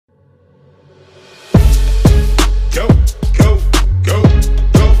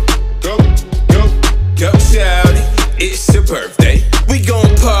birthday. We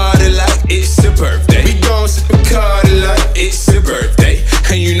gon' party like it's a birthday. We gon' sip a Cardi like it's a birthday.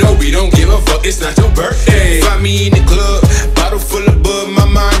 And you know we don't give a fuck, it's not your birthday. Find me in the club, bottle full of bud. My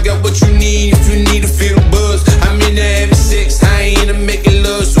mind got what you need if you need to feel the buzz. I'm in the having sex, I ain't into making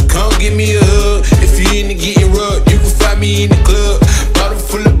love. So come give me a hug. If you into getting rubbed, you can find me in the club. Bottle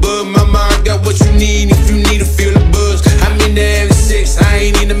full of bud, my mind got what you need if you need to feel the buzz. I'm in the having sex, I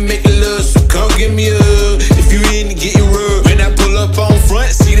ain't into making love. So come give me a hug. If you into getting rubbed. When I pull up on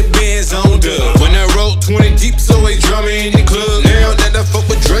front, see the bands on dub. When I roll 20 deep, so always drumming in the club. Now that I fuck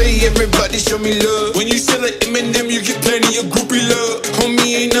with Dre, everybody show me love. When you sell it Eminem, you get plenty of groupie love.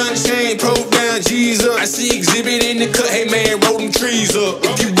 Homie ain't nothing changed, pro down, G's up. I see exhibit in the cut, hey man, roll them trees up.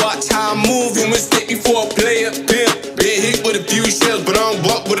 If you watch how I move, you mistake me for a player. Pimp, been hit with a few shells, but I don't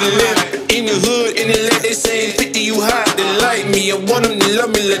walk with a limp. In the hood, in the land, they saying 50 you hot. They like me, I want them to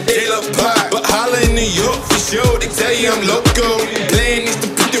love me like they love pie. But holla in New York for sure, they tell you I'm loco. Plan is to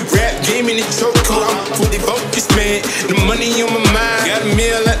put the rap game in the chokehold. I'm fully focused, man, the money on my mind. Got a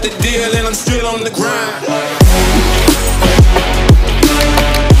meal at the deal and I'm still on the grind.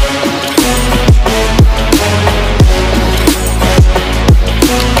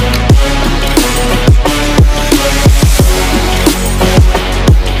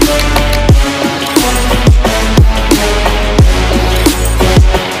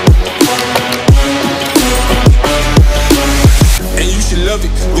 Love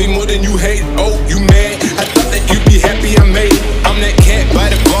it, way more than you hate. Oh, you mad? I thought that you'd be happy I made it. I'm that cat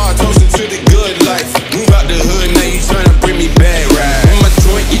by the bar, toasting to the good life. Move out the hood, now you tryna bring me back, right? On my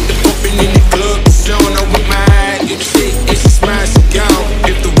joint, get the bumping in the club, showing up with my eye. You shake, it's a smash, you gone.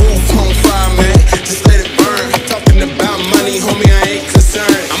 If the roof on fire, man, just let it burn. Talking about money, homie, I ain't concerned.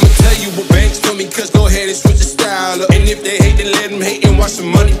 I'ma tell you what banks told me, cause go ahead and switch the style up. And if they hate, then let them hate and watch the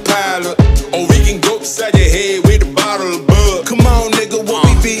money pile up. Or we can go beside your head with a bottle of bud. Come on, nigga, what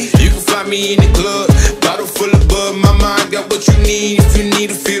we be? You can find me in the club, bottle full of bud. My mind got what you need if you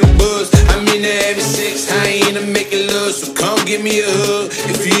need to feel the buzz. I'm in the having sex, I ain't into making love. So come give me a hug.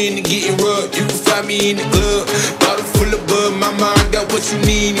 If you into getting rubbed, you can find me in the club, bottle full of bud. My mind got what you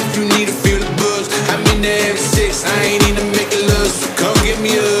need if you need to feel the buzz. I'm in the having sex, I ain't into making love. So come give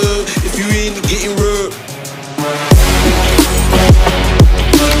me a hug. If you into getting rubbed.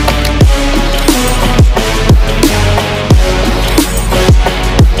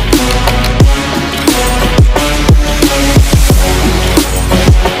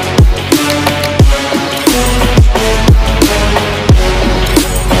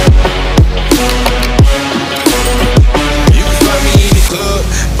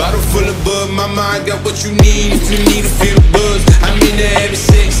 My mind got what you need if you need to feel the buzz. I'm in the having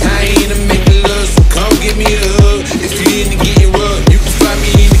sex, I ain't into making love. So come give me a hug. If you into getting rubbed, you can find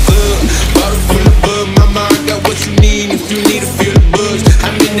me in the club, bottle full of bud. My mind got what you need if you need to feel the buzz.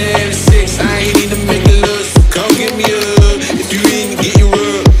 I'm in the having sex, I ain't into making love. So come give me a hug. If you into getting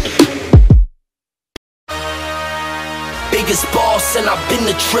rubbed. Biggest boss and I've been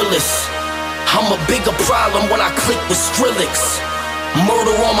the trillest. I'm a bigger problem when I click with Skrillex.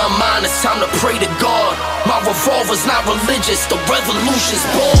 Murder on my mind, it's time to pray to God. My revolver's not religious, the revolution's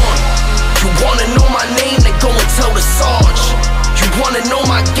born. You wanna know my name, then go and tell the Sarge. You wanna know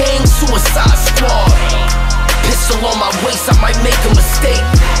my gang, Suicide Squad. Pistol on my waist, I might make a mistake.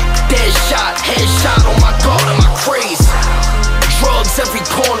 Dead shot, headshot on my guard and my craze. Drugs every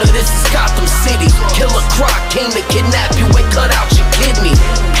corner, this is Gotham City. Killer Croc came to kidnap you and cut out your kidney.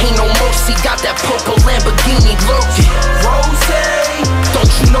 Ain't no mercy, got that purple Lamborghini lurking. Rose,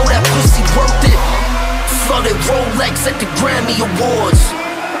 don't you know that pussy worth it? Flooded Rolex at the Grammy Awards.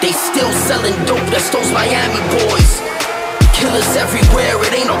 They still selling dope, that's those Miami boys. Killers everywhere,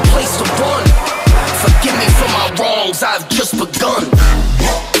 it ain't no place to run. Forgive me for my wrongs, I've just begun.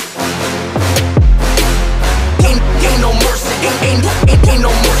 Ain't no mercy, ain't no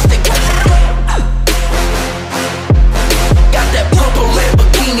mercy. Got that purple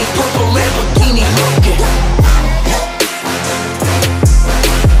Lamborghini looking.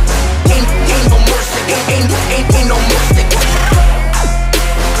 Ain't no mercy, ain't no mercy.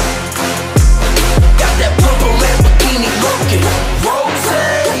 Got that purple Lamborghini looking. Rose,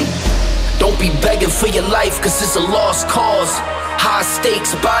 don't be begging for your life, cause it's a lost cause. High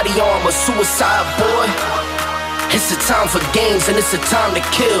stakes, body armor, suicide, boy. It's a time for games and it's a time to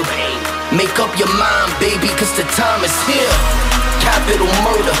kill. Make up your mind, baby, cause the time is here. Capital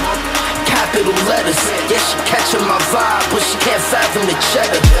murder, capital letters. Yeah, she catching my vibe, but she can't fathom the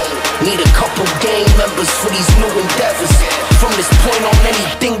cheddar. Need a couple gang members for these new endeavors. From this point on,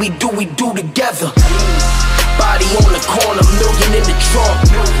 anything we do together. Body on the corner, million in the trunk.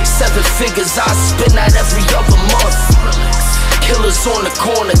 7 figures, I spend that every other month. dealers on the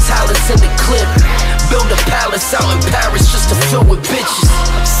corner, talents in the clip. Build a palace out in Paris just to fill with bitches.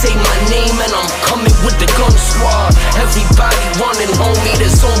 Say my name and I'm coming with the gun squad. Everybody running, homie,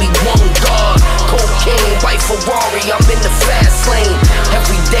 there's only one guard. Cocaine, white Ferrari, I'm in the fast lane.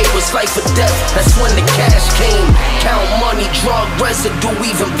 Every day was life or death, that's when the cash came. Count money, drug residue,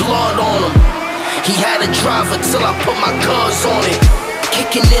 even blood on him. He had a driver till I put my cuz on it.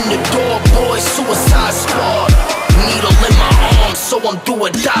 Kicking in the door, boys, suicide squad. Needle in my arm, so I'm do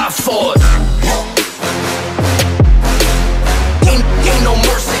or die for it. Ain't no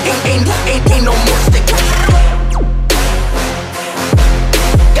mercy, ain't no mercy.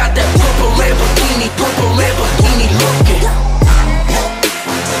 Got that purple Lamborghini looking.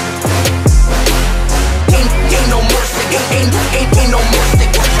 Ain't no mercy, ain't no mercy.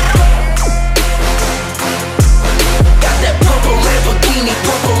 Got that purple Lamborghini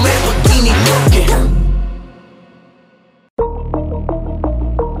looking.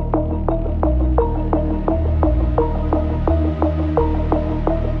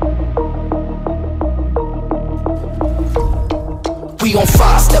 We on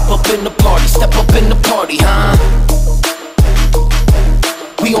fire, step up in the party, huh?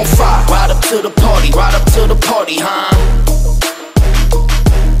 We on fire, ride up to the party, huh?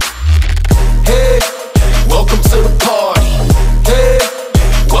 Hey, welcome to the party. Hey,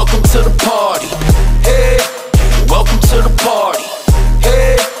 welcome to the party. Hey, welcome to the party.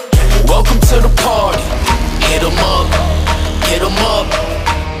 Hey, welcome to the party. Get 'em up,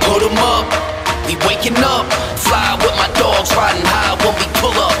 put 'em up. We waking up, fly with my dogs, riding high when we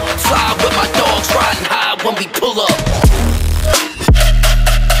pull up. Fly with my dogs, riding high when we pull up.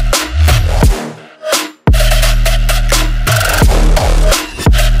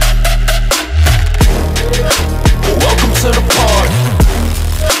 Welcome to the party.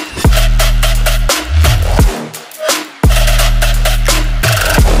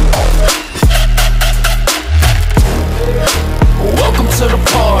 Welcome to the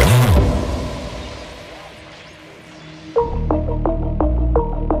party.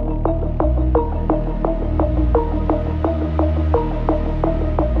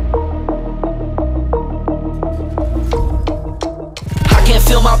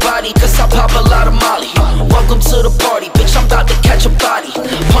 Feel my body, cause I pop a lot of molly. Welcome to the party, bitch, I'm about to catch a body.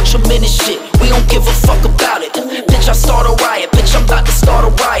 Punch him in his shit, we don't give a fuck about it. Bitch, I start a riot, bitch, I'm about to start a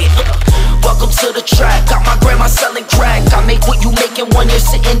riot. Welcome to the track, got my grandma selling crack. I make what you make in 1 year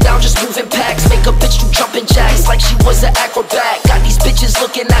sitting down, just moving packs. Make a bitch do jumping jacks like she was an acrobat. Got these bitches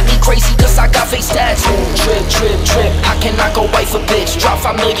looking at me crazy cause I got face tats. Trip, trip, trip, how can I go wife a bitch? Drop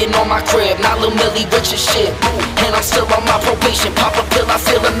 5 million on my crib, not Lil Millie rich as shit. And I'm still on my probation, pop a pill, I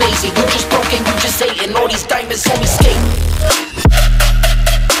feel amazing. You just broken, you just hating, all these diamonds on me skating.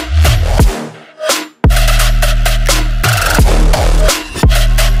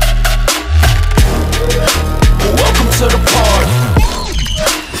 Welcome to the party.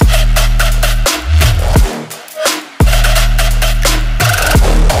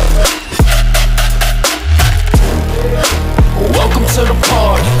 Welcome to the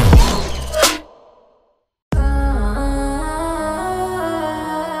party.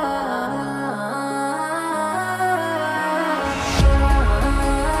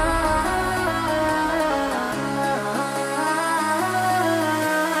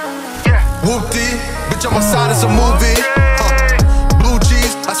 Whoopty, bitch on my side, it's a movie. Blue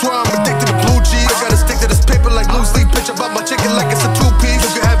cheese, I swear I'm addicted to blue cheese. I gotta stick to this paper like loose leaf. Bitch, I bought my chicken like it's a 2-piece.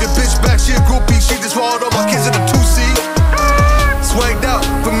 You can have your bitch back, she a groupie. She just swallowed all my kids in a 2-seat. Swagged out,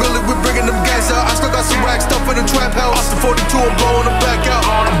 familiar with bringing them gas out. I still got some racks stuff in the trap house. Off the 42, I'm blowing them back out.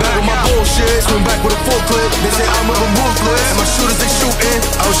 I'm back with my bullshit, swing back with a full clip. They say I'm moving ruthless, and my shooters they shooting.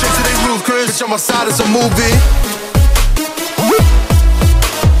 I was straight to they roof, Chris. Bitch on my side, it's a movie.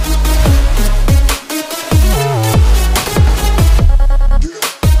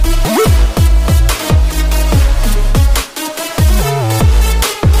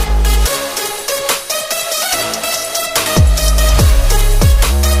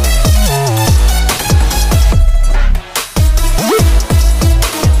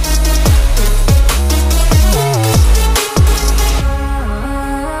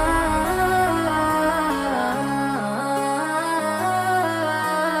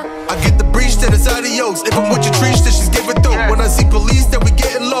 If I'm with your trees, then she's giving through. When I see police, then we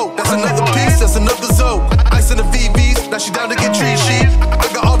getting low. That's another piece, that's another zone. Ice in the VVs, now she down to get tree sheet. I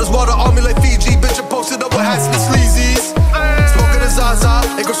got all this water on me like Fiji. Bitch, I posted up with hats and the sleazies. Smoking a Zaza,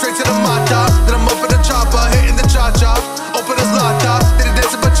 it goes straight to the mata. Then I'm up in the chopper, hitting the cha-cha. Open his lata, then he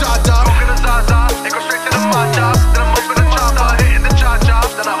dancing bachata. Smoking a Zaza, it goes straight to the mata. Then I'm up in the chopper, hitting the cha-cha.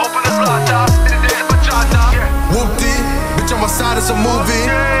 Then I open his lata, then he dancing bachata. Whoopty, bitch on my side, it's a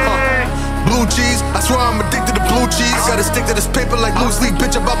blue sleep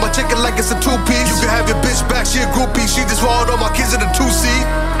bitch about my chicken like it's a two-piece. You can have your bitch back, she a groupie. She just swallowed all my kids in a two-seat.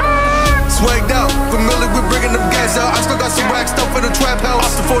 Swagged out, familiar with bringing them gas out. I still got some rack stuff in the trap house.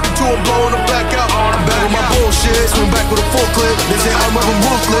 Off the 42, I'm blowing them back out. I'm back with my bullshit, swing back with a full clip. They say I'm ever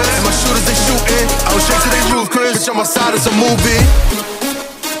ruthless, and my shooters they shooting. I was straight to they roof, Chris. Bitch on my side, it's a movie.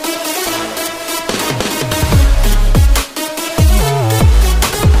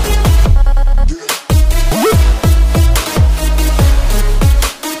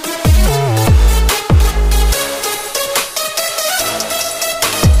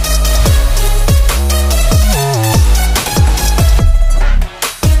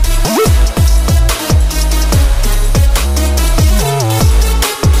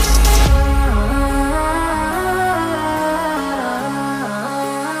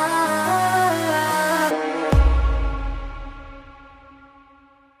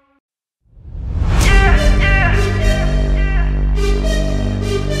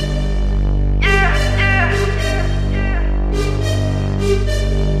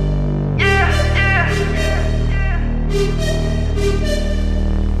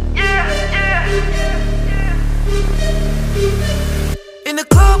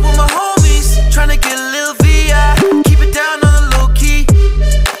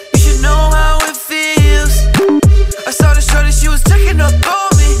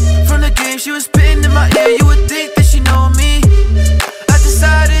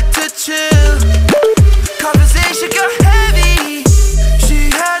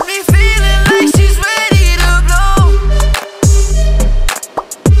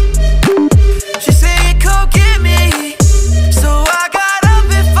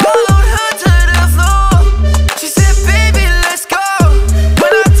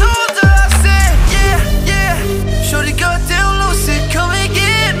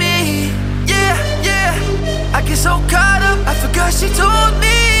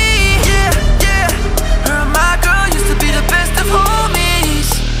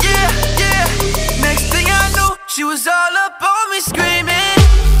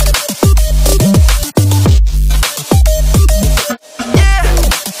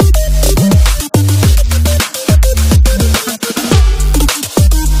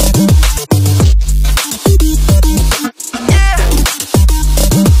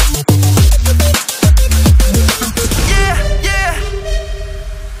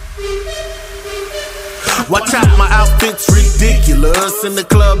 Watch out, my outfit's ridiculous. In the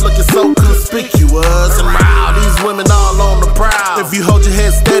club looking so conspicuous. And wow, these women all on the prowl. If you hold your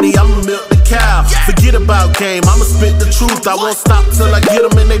head steady, I'ma milk the cow. Forget about game, I'ma spit the truth. I won't stop till I get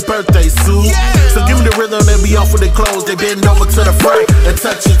them in their birthday suit. So give me the rhythm and be off with their clothes. They bend over to the front and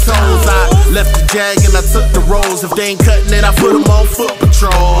touch your toes. I left the jag and I took the rolls. If they ain't cutting it, I put them on foot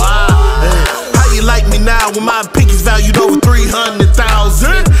patrol. How you like me now when my pinky's valued over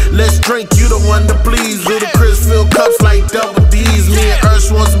 300,000? Let's drink, you the one to please. Ludacris fill cups like double D's. Me and Ursh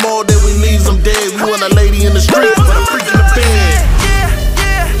once more, then we leave them dead. We want a lady in the street, but I'm freaking the bed.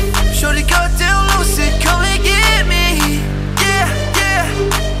 Shorty got down loose and come and get me.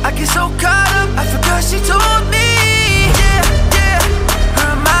 I get so caught up, I forgot she told me.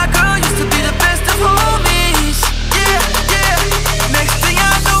 Her and my girl used to be the best of homies. Next thing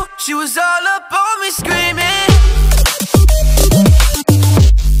I knew, she was all up on me screaming.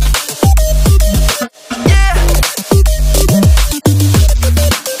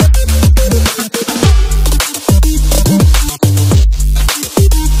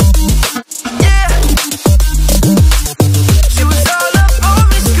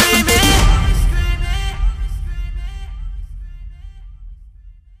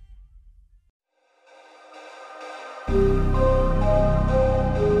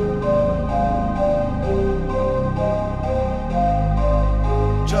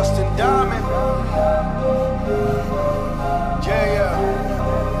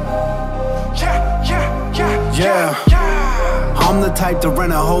 I'm the type to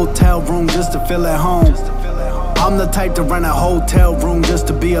rent a hotel room just to feel at home. I'm the type to rent a hotel room just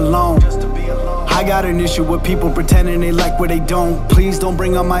to be alone. I got an issue with people pretending they like what they don't. Please don't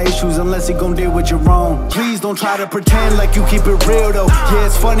bring up my issues unless you gon' deal with your own. Please don't try to pretend like you keep it real though. Yeah,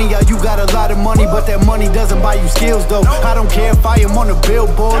 it's funny how you got a lot of money, but that money doesn't buy you skills though. I don't care if I am on the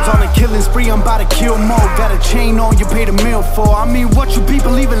billboards, on a killing spree, I'm about to kill more. Got a chain on, you paid a meal for. I mean, what you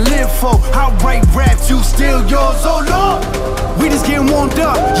people even live for? I write raps, you steal yours, oh Lord. We just getting warmed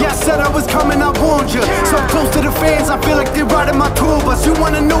up. Yeah, I said I was coming, I warned you. So close to the fans, I feel like they're riding my tour bus. You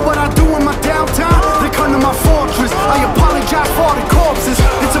wanna know what I do in my downtime? They come to my fortress. I apologize for all the corpses.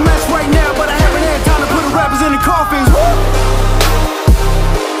 It's a mess right now, but I haven't had time to put the rappers in the coffins.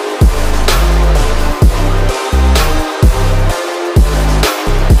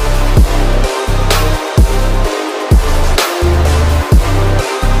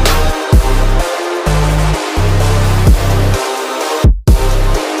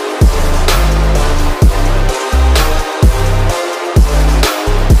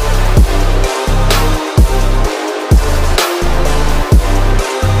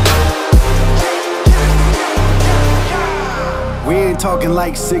 talking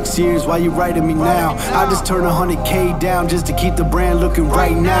like 6 years, why you writing me now? I just turned 100K down just to keep the brand looking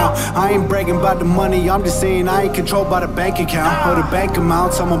right now. I ain't bragging about the money, I'm just saying I ain't controlled by the bank account or the bank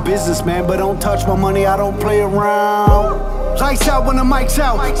amounts. I'm a businessman, but don't touch my money, I don't play around. Lights out when the mic's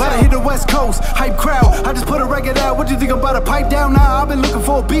out, about to hit the West Coast, hype crowd. I just put a record out, what you think about a pipe down now? I've been looking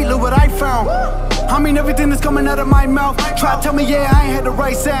for a beat, look what I found. I mean everything that's coming out of my mouth. Try to tell me, yeah, I ain't had the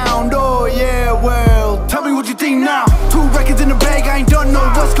right sound. Oh yeah, well, tell me what you think now. 2 records in the bag, I ain't done no.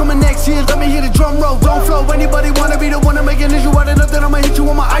 What's coming next year? Let me hear the drum roll. Don't flow, anybody wanna be the one to make an issue out of nothing? I'ma hit you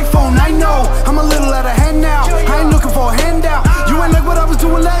on my iPhone. I know, I'm a little out of hand now. I ain't looking for a handout. You ain't like what I was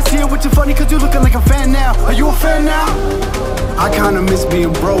doing last year, which is funny cause you looking like a fan now. Are you a fan now? I kinda miss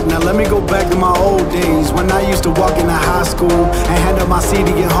being broke, now let me go back to my old days when I used to walk into high school and hand up my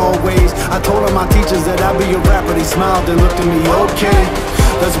CD in hallways. I told all my teachers that I'd be a rapper, they smiled and looked at me, okay.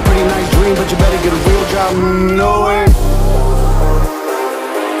 That's a pretty nice dream, but you better get a real job, no way.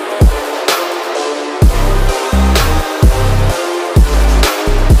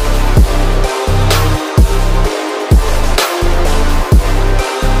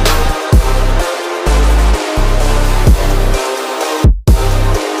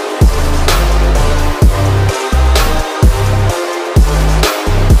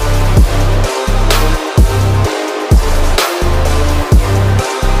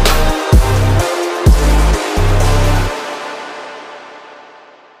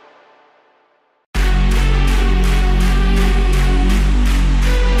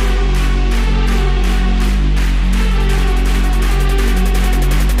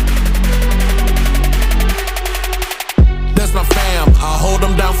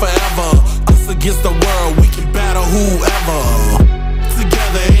 Against the world, we can battle whoever.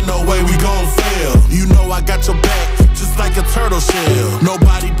 Together ain't no way we gon' fail. You know I got your back, just like a turtle shell.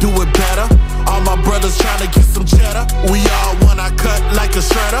 Nobody do it better. All my brothers tryna get some cheddar. We all wanna cut like a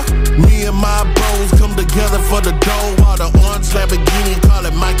shredder. Me and my bros come together for the dough. While the orange Lamborghini call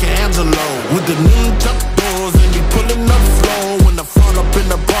it Michelangelo. With the knee tuck doors and he pulling up slow. When I fall up in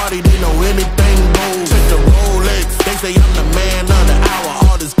the party, they know anything goes. Check the Rolex, they say I'm the man of the hour.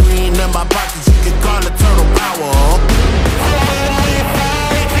 All this green in my pockets, you can call it turtle power.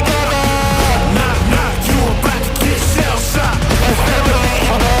 Knock, knock, you about to get shell shot.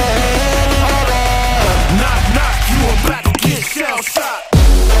 Knock, knock, you about to get shell shot.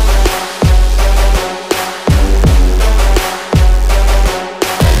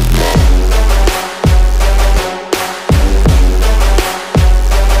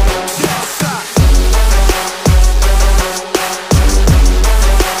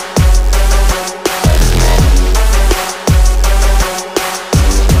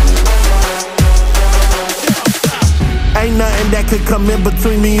 Ain't nothing that could come in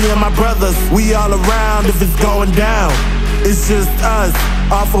between me and my brothers. We all around if it's going down. It's just us,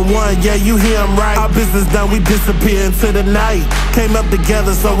 all for one, yeah, you hear him right. Our business done, we disappear into the night. Came up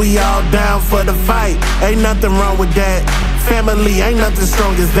together, so we all down for the fight. Ain't nothing wrong with that. Family, ain't nothing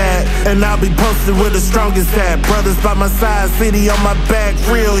strong as that. And I'll be posted with the strongest at. Brothers by my side, city on my back,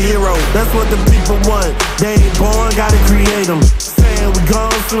 real hero. That's what the people want. They ain't born, gotta create them. Saying we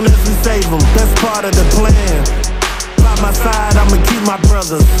gone soon as we save them. That's part of the plan. By my side, I'ma keep my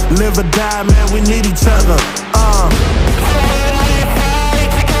brothers. Live or die, man, we need each other.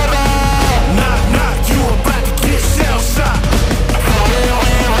 Knock, knock, you about to get shell shot.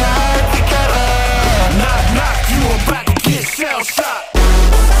 Knock, knock, you about to get shell shot.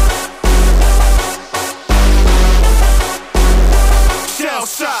 Shell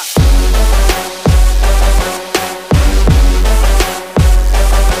shot.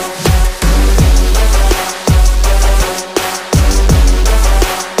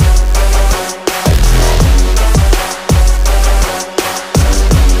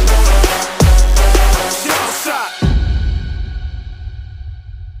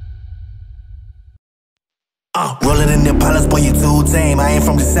 Rolling in the palace, boy, you too tame. I ain't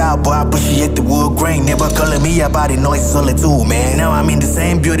from the south, boy, I appreciate the wood grain. Never calling me about the noise, it's only two, man. Now I'm in the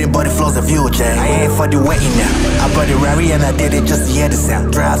same building, but it flows a fuel chain. I ain't for the waiting now. I bought the Rari and I did it just to hear the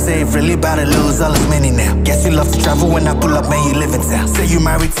sound. Drive safe, really about to lose all this money now. Guess you love to travel when I pull up, man, you live in town. Say you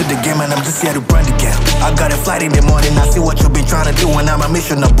married to the game and I'm just here to burn the count. I got a flight in the morning, I see what you been trying to do and I'm a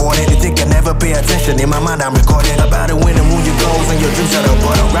mission aborted. You think I never pay attention, in my mind I'm recording. About to win and move your goals and your dreams are the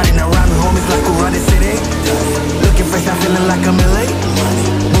bottom. Riding around with homies like who run the city. Looking fresh, I'm feeling like I'm in late.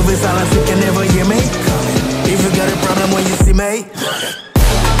 Moving silence, you can never hear me. If you got a problem when you see me.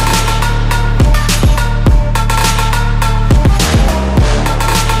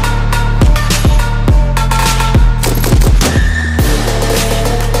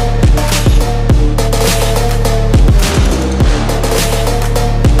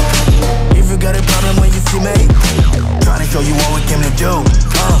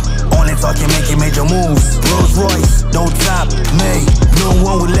 your moves. Rolls Royce, don't top me. No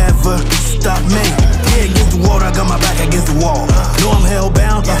one will ever stop me. Yeah, against the wall, I got my back against the wall. Know I'm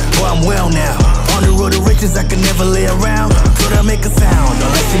hellbound, but I'm well now. On the road to riches, I can never lay around. Could I make a sound,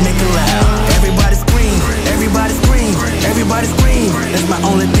 unless you make it loud? Everybody scream, everybody scream, everybody scream. That's my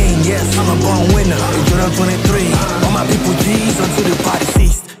only thing, yes, I'm a born winner. In 2023, all my people G's until the party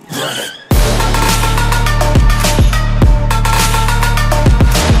ceased.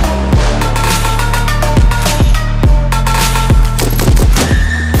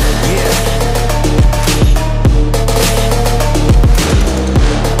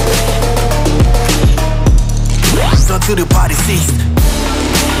 Until the party ceased.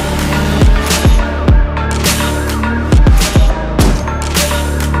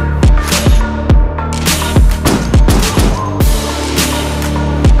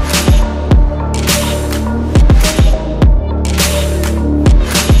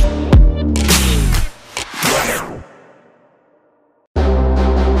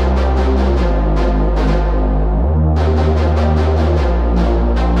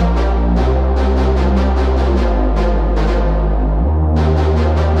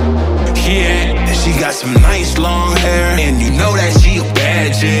 Some nice long hair, and you know that she a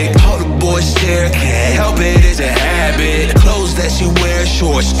bad chick. All the boys stare, can't help it, it's a habit. Clothes that she wears,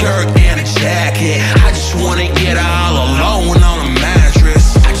 short skirt and a jacket. I just wanna get her all alone on a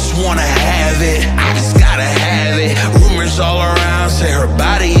mattress. I just wanna have it, I just gotta have it. Rumors all around say her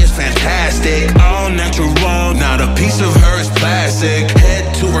body is fantastic. All natural, not a piece of her is plastic.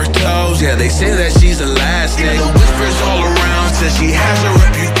 Head to her toes, yeah, they say that she's elastic. The whispers all around say she has a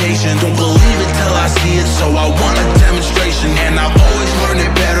reputation. Don't believe it till I see it, so I want a demonstration. And I've always learned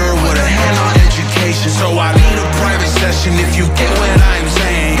it better with a hand on education. So I need a private session if you get what I'm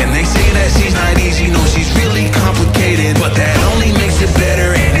saying. And they say that she's not easy, no, she's really complicated. But that only makes it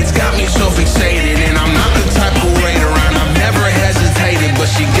better, and it's got me so fixated. And I'm not the type of wait around, I've never hesitated. But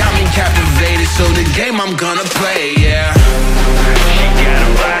she got me captivated, so the game I'm gonna play, yeah. She got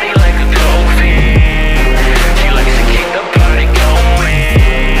a body like a dolphin. She likes to keep the party going.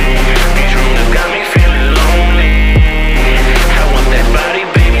 These rooms got me feeling lonely. I want that body,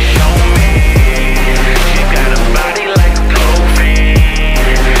 baby, show me. She got a body like a dolphin.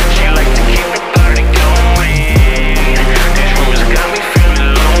 She likes to keep the party going. These rooms got me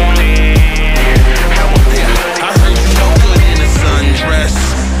feeling lonely. I want that body. I heard you look good in a sundress.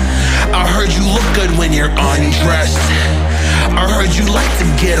 I heard you look good when you're undressed. I heard you like to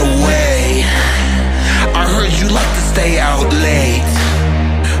get away. I heard you like to stay out late.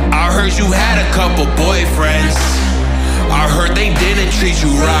 I heard you had a couple boyfriends. I heard they didn't treat you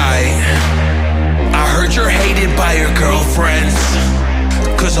right. I heard you're hated by your girlfriends,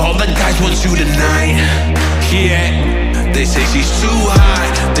 cause all the guys want you tonight. Yeah, they say she's too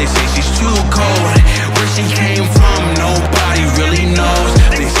hot, they say she's too cold. Where she came from, nobody really knows.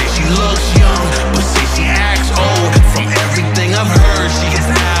 They say she looks young, but say she acts old. From everything I've heard, she is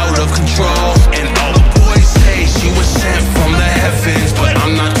out of control. And all the boys say she was sent from the heavens, but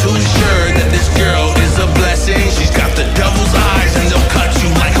I'm not too sure that this girl is a blessing. She's got the devil's eyes and they'll cut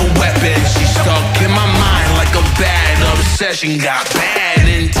you like a weapon. She's stuck in my mind like a bad obsession. Got bad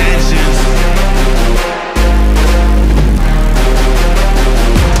intentions.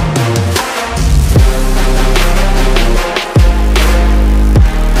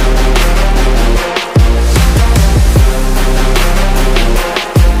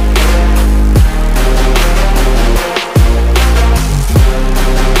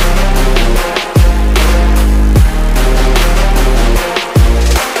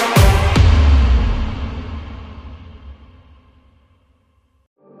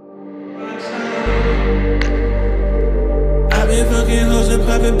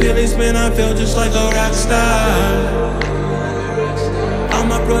 Man, I feel just like a rock star. All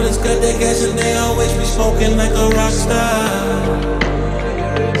my brothers got their gas and they always be smoking like a rock star.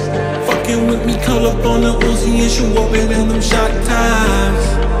 Fucking with me, call up on the Uzi and shoot open in them shot times.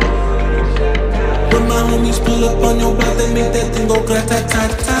 When my homies pull up on your block, they make that thing go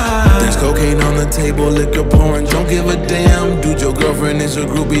grata-ta-ta. There's cocaine on the table, liquor pouring, don't give a damn. Dude, your girlfriend is a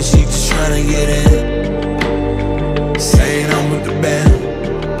groupie, she just tryna get in. Saying I'm with the band.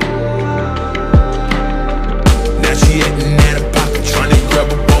 She hitting at a pocket, trying to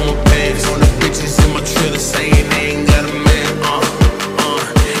grab up on my pants. On the bitches in my trailer saying they ain't got a man,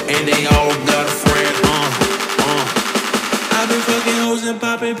 and they all got a friend, I've been fucking hoes and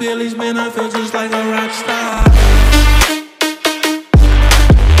popping pillies, man, I feel just like a rock star.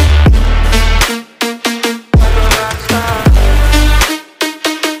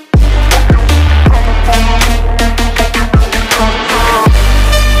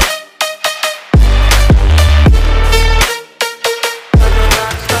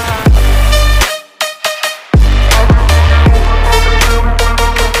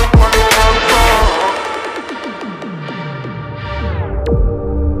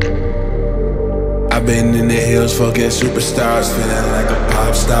 I've been in the hills fucking superstars, feeling like a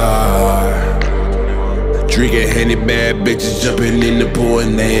pop star. Drinking Henny, bad bitches jumping in the pool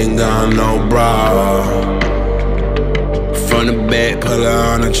and they ain't got no bra. From the back, pull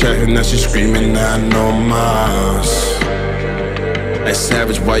her on the track and now she screaming, I know mas. That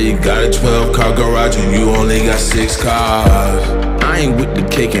savage, why you got a 12-car garage and you only got 6 cars? I ain't with the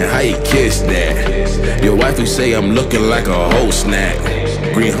cake and how you kiss that. Your wife, you say I'm looking like a whole snack.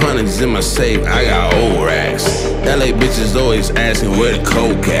 Green Hunnits in my safe, I got old racks. LA bitches always asking where the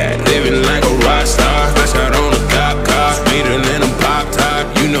coke at. Living like a rock star, flash out on a cop car. Sweeter than a pop top,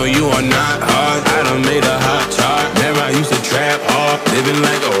 you know you are not hard. I done made a hot chart, never I used to trap hard. Living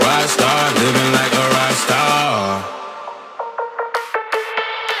like a rock star, living like a rock star.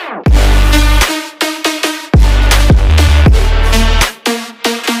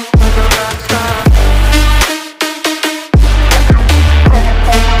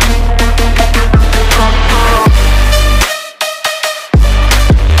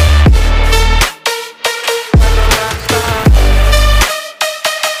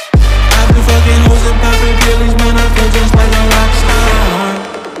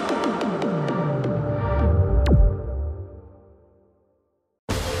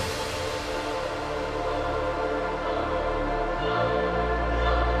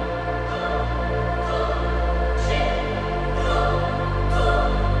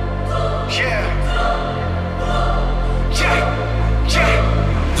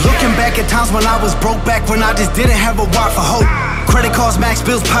 When I was broke back when I just didn't have a why for hope. Credit cards, max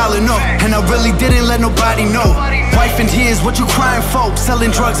bills piling up, and I really didn't let nobody know. Wife in tears, what you crying for?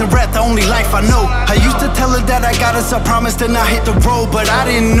 Selling drugs and rap, the only life I know. I used to tell her that I got us, I promised to not hit the road, but I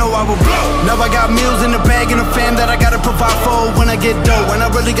didn't know I would blow. Now I got meals in the bag and a fam that I gotta provide for when I get dough. And I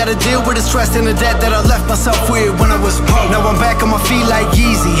really gotta deal with the stress and the debt that I left myself with when I was broke. Now I'm back on my feet like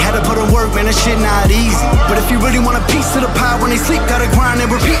Yeezy. Had to put in work, man, that shit not easy. But if you really want a piece of the pie when they sleep, gotta grind and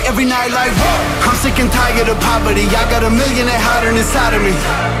repeat every night like whoa. I'm sick and tired of poverty, I got a million that hiding inside of me.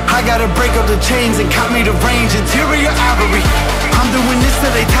 I gotta break up the chains and count me the range, interior ivory. I'm doing this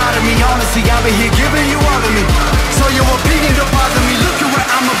till they tired of me, honestly, I've been here giving you all of me. So your opinion don't bother me, look at where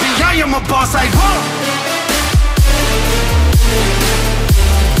I'ma be, I am a boss like whoa.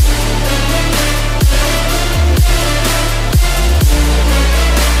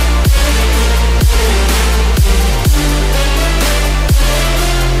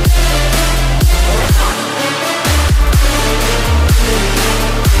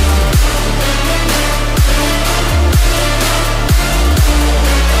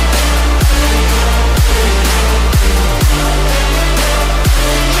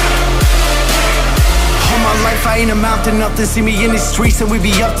 I ain't amount to nothing, see me in the streets and we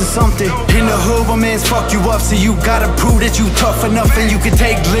be up to something. In the hood where mans fuck you up, so you gotta prove that you tough enough. And you can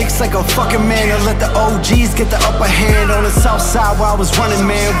take licks like a fucking man, or let the OGs get the upper hand. On the south side where I was running,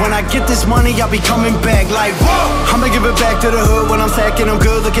 man, when I get this money I'll be coming back like whoa. I'ma give it back to the hood when I'm stacking them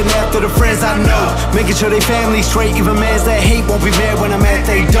good, looking after the friends I know, making sure they family straight. Even mans that hate won't be mad when I'm at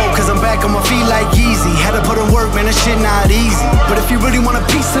they dope, cause I'm back on my feet like Yeezy. Had to put in work, man, that shit not easy. But if you really want a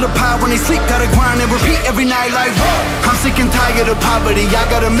piece of the pie when they sleep, gotta grind and repeat every night like whoa. I'm sick and tired of poverty, I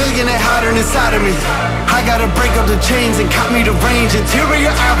got a million that hiding inside of me. I gotta break up the chains and count me the range, interior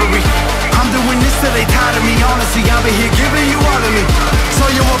ivory. I'm doing this till they tired of me, honestly, I've been here giving you all of me. So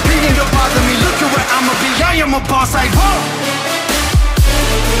your opinion don't bother me, look at where I'ma be, I am a boss like whoa.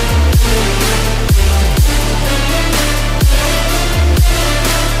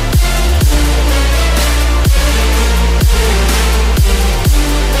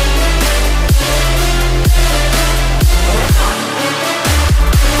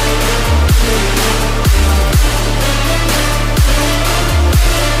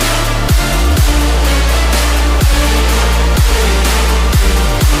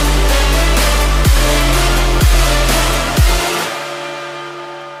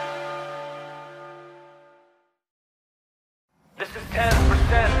 This is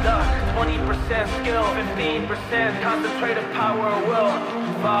 10% luck, 20% skill, 15% concentrated power of will,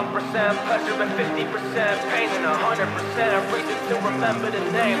 5% pleasure and 50% pain, and 100% reason to remember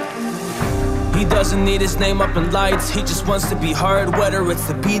the name. He doesn't need his name up in lights, he just wants to be heard. Whether it's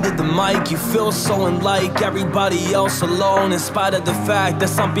the beat of the mic, you feel so unlike everybody else alone. In spite of the fact that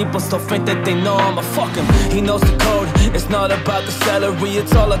some people still think that they know him, but fuck him, he knows the code. It's not about the salary,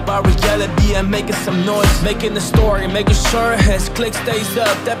 it's all about reality and making some noise, making the story, making sure his click stays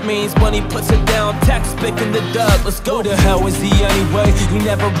up. That means when he puts it down, tax picking the dub. Let's go. Who the hell is he anyway? He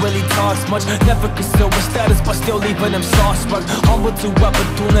never really talks much, never conceal his status, but still leaving him sauce struck. Humble to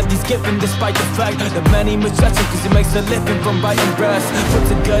opportunities given despite the effect. The man he majestic cause he makes a living from writing breasts. Put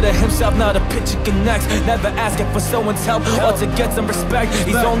together himself, not a picture connects. Never asking for someone's help or to get some respect.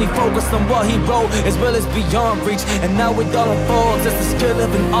 He's only focused on what he wrote, as well as beyond reach. And now it all unfolds as the skill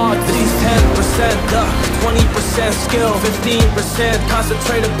of an artist. He's 10% luck, 20% skill, 15%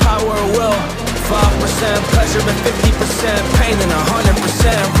 concentrated power of will, 5% pleasure and 50% pain, and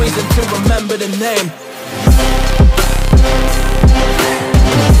 100% reason to remember the name.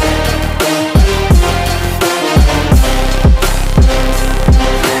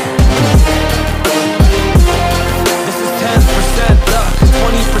 This is 10% luck,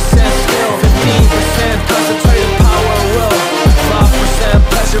 20% skill, 15% concentrated power of will, 5%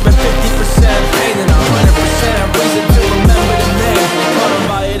 pleasure and 50% pain, and 100% reason to remember the name. Caught him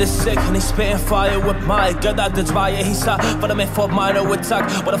by it is sick and he's spitting fire with my gut out the dryer. He's hot, but I'm in for minor with tuck.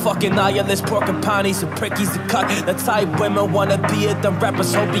 What a fucking nihilist, porcupine, he's a prick, he's a cut. The type women wanna be it, the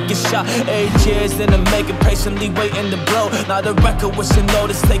rappers hope he gets shot. 8 years in the making, patiently waiting to blow. Now the record wishing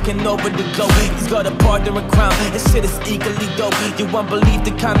notice taking over the globe. He's got a partner in crown, his shit is equally dope. You won't believe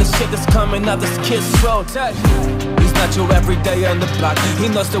the kind of shit that's coming out this kid's throat. He's not your everyday on the block. He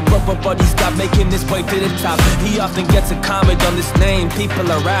knows the work of what he's got, making his way to the top. He often gets a comment on his name.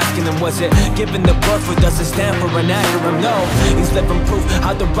 People are asking him, was it given the birth or does it stand for an acronym? No, he's living proof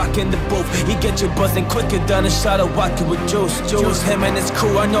how to rock in the booth. He gets you buzzing quicker than a shot of vodka with juice. Him and his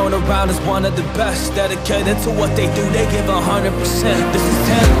crew are known around as one of the best. Dedicated to what they do, they give 100%. This is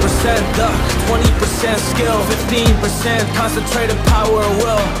 10% luck, 20% skill, 15% concentrated power of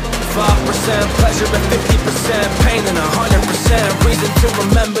will, 5% pleasure and 50% pain, and 100% reason to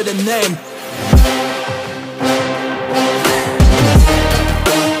remember the name.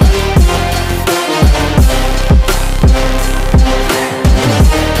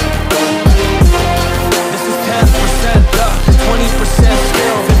 This is 10% luck, 20%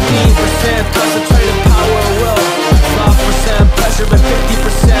 skill, 15% concentrated power of will, 5% pleasure and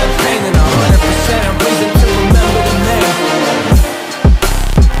 50% pain, and 100% reason to remember the name.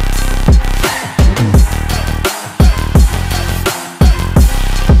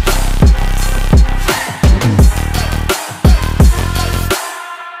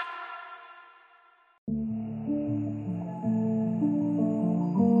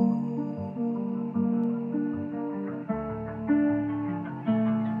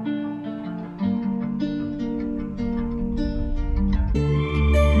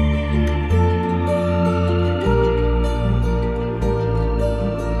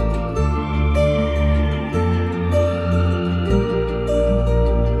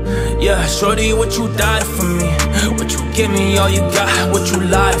 Yeah, shorty, would you die for me? Would you give me all you got? Would you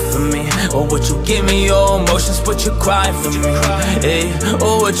lie for me? Or would you give me your emotions? Would you cry for me? Hey,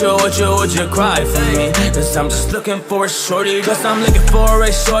 or would you cry for me? Cause I'm just looking for a shorty. Cause I'm looking for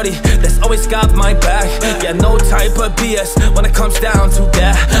a shorty that's always got my back. Yeah, no type of BS when it comes down to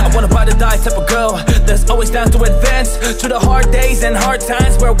that. I wanna ride or die type of girl that's always down to advance through the hard days and hard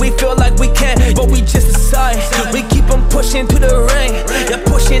times where we feel like we can't, but we just decide. We keep on pushing to the rain. Yeah,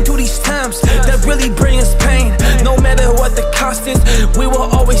 pushing to these times that really bring us pain. No matter what the cost is, we will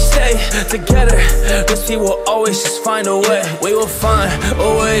always stay together. Cause we will always just find a way. We will find a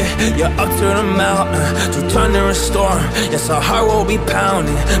way. Yeah, up to the mountain to thunder and storm. Yes, our heart will be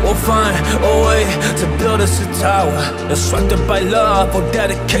pounding. We'll find a way to build us a tower that's structured by love or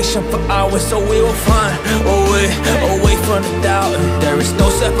dedication for hours. So we will find a way away from the doubt. There is no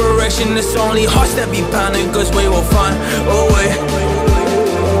separation, it's only hearts that be pounding. Cause we will find a way.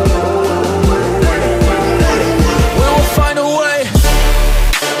 Find a way.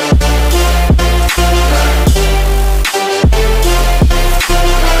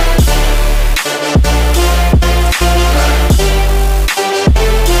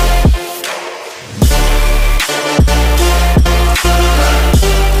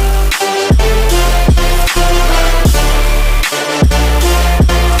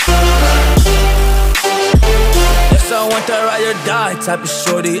 Yes, I want that ride or die type of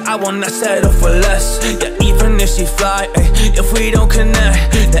shorty. I will not settle for less. Yeah, even if she fly, if we don't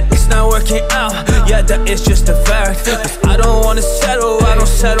connect, that it's not working out. Yeah, that is just a fact. Cause I don't wanna settle, I don't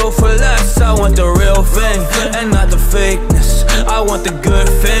settle for less. I want the real thing and not the fakeness. I want the good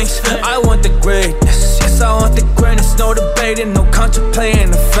things, I want the greatness. Yes, I want the greatness, no debating, no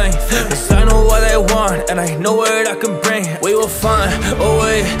contemplating the fame. Cause I know what I want and I know what I can bring. We will find a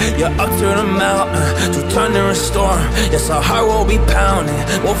way, yeah, up to the mountain to thunder and storm. Yes, our heart will be pounding.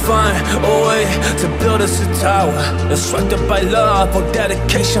 We'll find a way to build us a tower that's structured by love or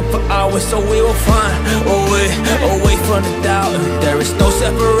dedication for hours. So we will find a way away from the doubt. There is no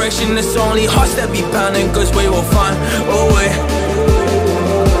separation, it's only hearts that be pounding. Cause we will find a way.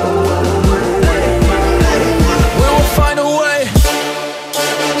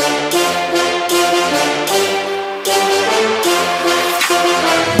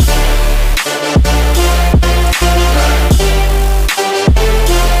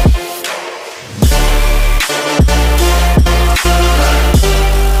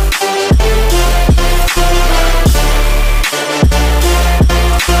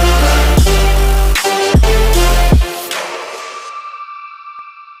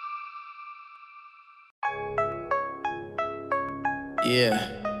 Yeah.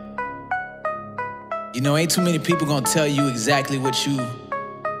 You know, ain't too many people gonna tell you exactly what you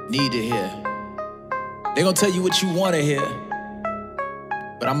need to hear. They gonna tell you what you wanna hear.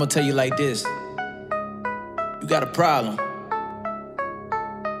 But I'm gonna tell you like this. You got a problem.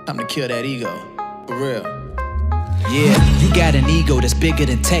 Time to kill that ego. For real. Yeah, you got an ego that's bigger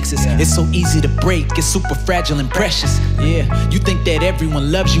than Texas. It's so easy to break, it's super fragile and precious. Yeah, you think that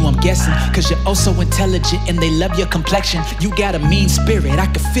everyone loves you, I'm guessing, cause you're oh so intelligent and they love your complexion. You got a mean spirit, I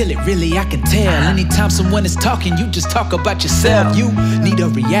can feel it, really I can tell. Anytime someone is talking, you just talk about yourself. You need a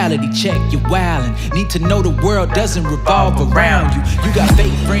reality check, you're wildin'. Need to know the world doesn't revolve around you. You got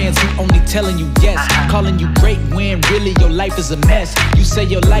fake friends who only telling you yes, calling you great when really your life is a mess. You say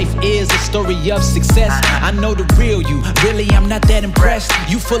your life is a story of success. I know the real you, really I'm not that impressed.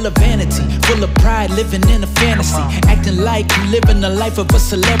 You full of vanity, full of pride, living in a fantasy, acting like you living the life of a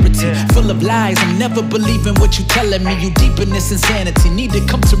celebrity, full of lies. I'm never believing what you telling me. You deep in this insanity, need to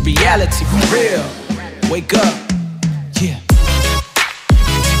come to reality. For real, wake up. Yeah.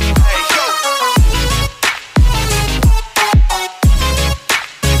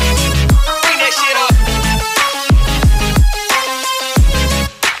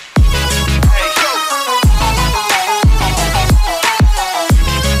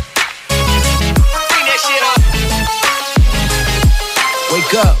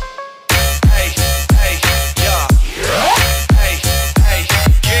 Up. Hey, hey, yeah. Hey, hey,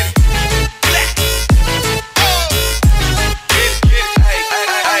 get it. Oh. Get it, hey, hey,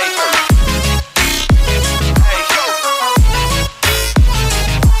 hey. Hey, go.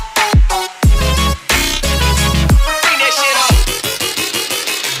 Bring that shit up.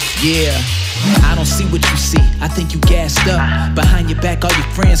 Yeah, I don't see what you see. I think you gassed up. Behind your back, all your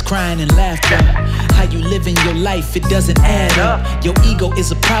friends crying and laughter. How you living your life, it doesn't add up. Your ego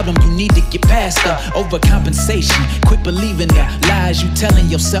is a problem, you need to get past the overcompensation. Quit believing the lies you telling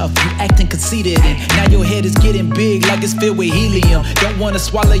yourself. You acting conceited and now your head is getting big like it's filled with helium. Don't wanna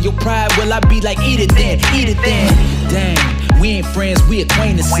swallow your pride, well I be like eat it then, eat it then. Dang, we ain't friends, we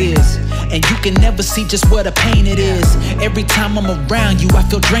acquaintances. And you can never see just what a pain it is. Every time I'm around you, I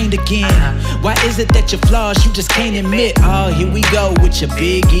feel drained again. Why is it that your flaws you just can't admit? Oh, here we go with your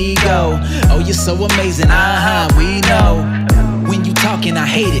big ego. Oh, you're so amazing, we know. When you talking, I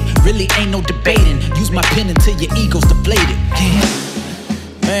hate it. Really ain't no debating. Use my pen until your ego's deflated. Yeah.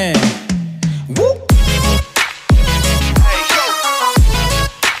 Man. Woo.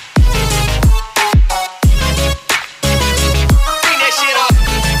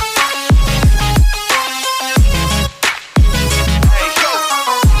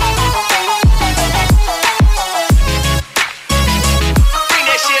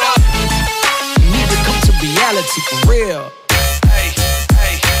 For real. Hey,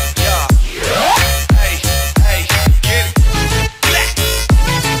 hey, yeah. Hey, hey, get it.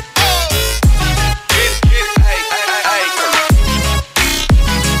 Oh. Get it, hey, hey, hey.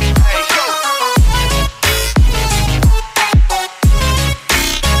 Hey, go.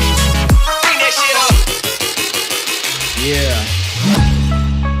 Bring that shit up. Yeah.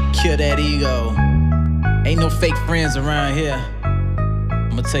 Kill that ego. Ain't no fake friends around here.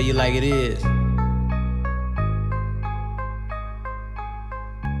 I'ma tell you like it is.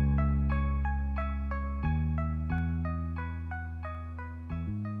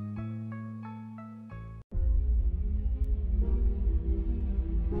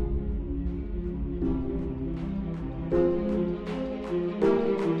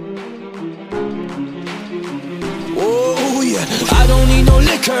 I don't need no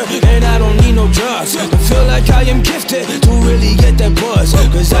liquor and I don't need no drugs. I feel like I am gifted to really get that buzz.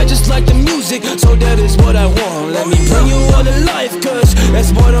 Cause I just like the music, so that is what I want. Let me bring you all to life, cause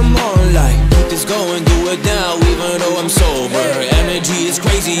that's what I'm on. Like, just go and do it now, even though I'm sober. Energy is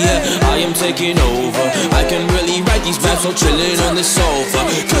crazy, yeah, I am taking over. I can really write these raps while chilling on the sofa.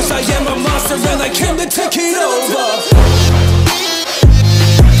 Cause I am a monster and I came to take it over.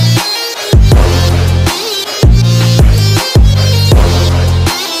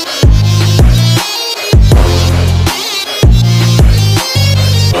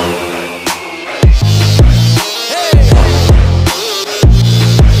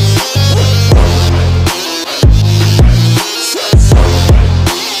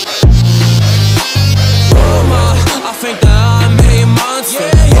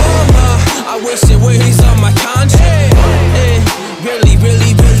 Where he's on my conscience. Hey.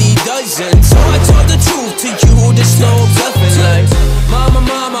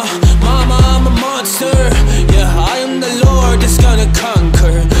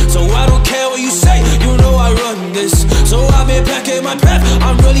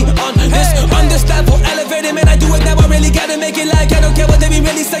 baby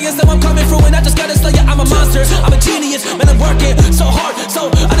really saying, so I'm coming through and I just gotta slay it. I'm a monster, I'm a genius, man, I'm working so hard.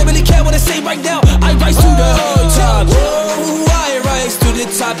 So I don't really care what I say right now. I rise to the top. Whoa, I rise to the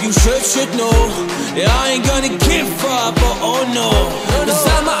top, you should know. Yeah, I ain't gonna give up, oh no. Cause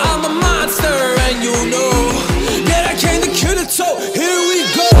I'm a monster and you know that I came to kill it, so here we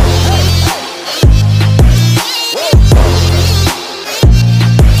go.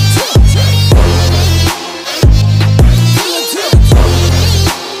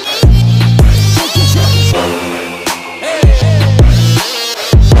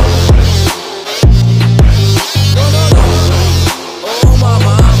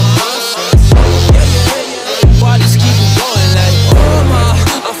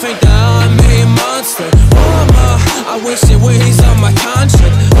 I wish it weighs on my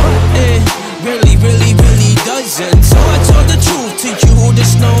conscience. It really doesn't. So I told the truth to you,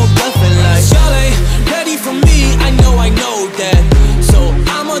 there's no bluffing. Like y'all ain't ready for me, I know that. So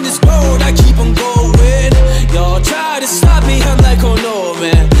I'm on this road, I keep on going. Y'all try to stop me, I'm like, oh no,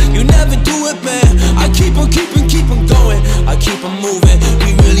 man. You never do it, man. I keep on going. I keep on moving.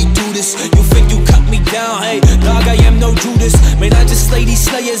 We really do this. You think you cut me down? Hey, dog, I am no Judas. Man, I just slay these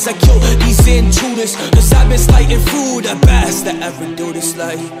slayers, I kill these intruders. Cause I've been slighting through the best that ever do this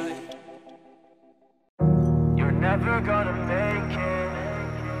like. You're never gonna make it.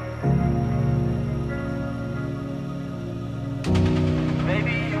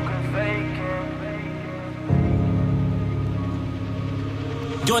 Maybe you can fake it.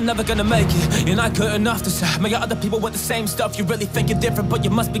 You're never gonna make it, you're not good enough to say. Maybe other people with the same stuff, you really think you're different, but you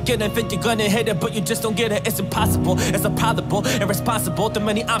must be getting it, you're gonna hit it, but you just don't get it. It's impossible, it's improbable, irresponsible. Too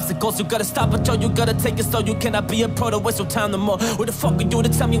many obstacles, you gotta stop it, yo, you gotta take it, so you cannot be a pro to waste your time no more. Who the fuck are you to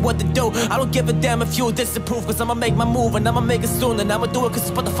tell me what to do? I don't give a damn if you disapprove, cause I'ma make my move, and I'ma make it soon, and I'ma do it cause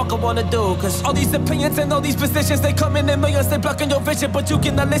it's what the fuck I wanna do. Cause all these opinions and all these positions, they come in millions, they blocking your vision, but you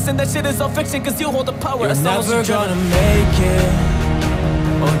cannot listen, that shit is all fiction, cause you hold the power. You're never gonna make it.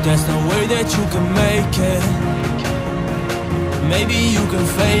 Oh, there's no way that you can make it. Maybe you can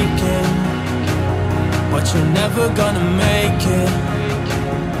fake it, but you're never gonna make it.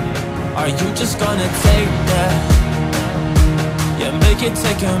 Are you just gonna take that? Yeah, make it,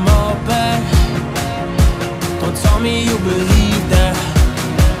 take them all back. Don't tell me you believe that.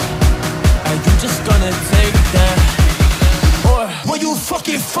 Are you just gonna take that? Or will you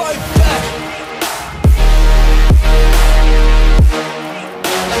fucking fight back?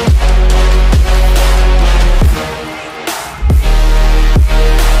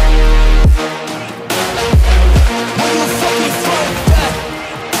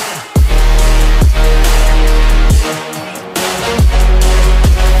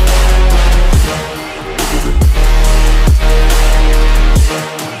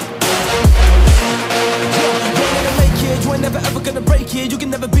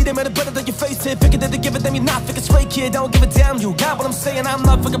 Don't give a damn, you got what I'm saying. I'm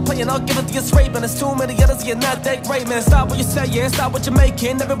not fucking playing, I'll give it to you straight, man. There's too many others, you're not that great, man. Stop what you're saying, stop what you're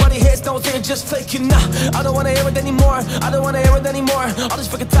making. Everybody hears, don't say it, just faking. Nah, I don't wanna hear it anymore. I don't wanna hear it anymore. All this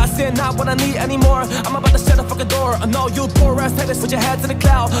fucking tossing, not what I need anymore. I'm about to shut the fucking door. I know you poor ass haters, put your heads in the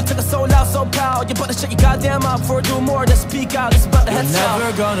cloud. Take it so loud, so proud. You better shut your goddamn mouth before I do more. Just speak out, it's about to head south. You're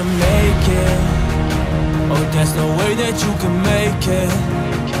never gonna make it. Oh, there's no way that you can make it.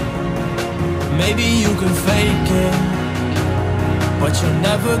 Maybe you can fake it, but you're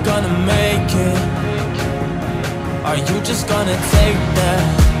never gonna make it. Are you just gonna take that?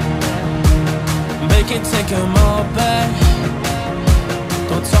 Make it, take them all back.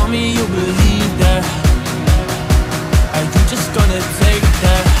 Don't tell me you believe that. Are you just gonna take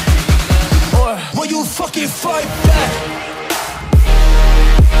that? Or will you fucking fight back?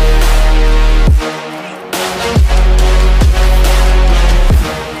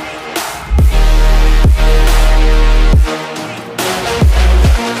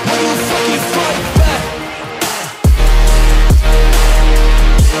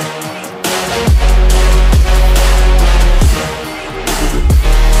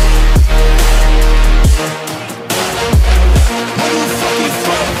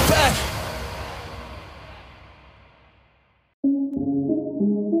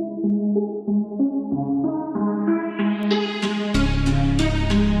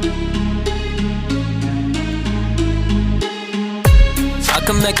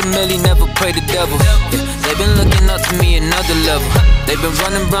 Make a million, never pray the devil. Yeah, they've been looking up to me another level. They've been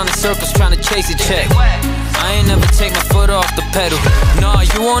running round in circles trying to chase a check. I ain't never take my foot off the pedal. Nah,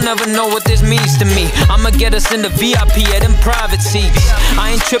 you won't ever know what this means to me. I'ma get us in the VIP at them private seats.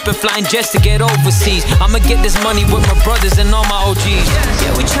 I ain't tripping, flying jets to get overseas. I'ma get this money with my brothers and all my OGs.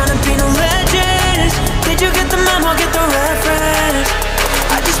 Yeah, we tryna be no legends. Did you get the memo, get the reference?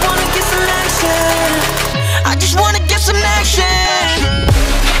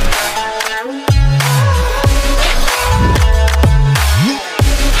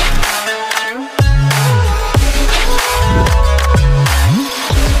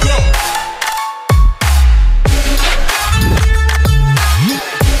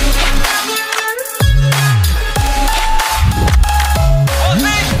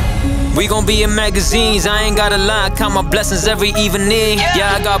 gon' be in magazines. I ain't got a line, count my blessings every evening.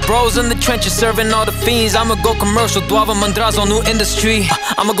 Yeah, I got bros in the trenches serving all the fiends. I'ma go commercial, Duava, Mandrazo, new industry.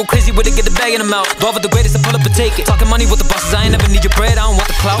 I'ma go crazy with it, get the bag in the mouth. Duava the greatest, I pull up and take it. Talking money with the bosses, I ain't never need your bread, I don't want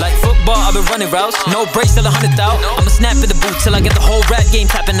the clout. Like football, I've been running routes. No breaks till 100 out. I'ma snap in the boot till I get the whole rap game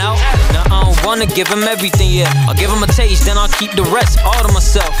tapping out. Now I don't wanna give him everything, yeah. I'll give him a taste, then I'll keep the rest all to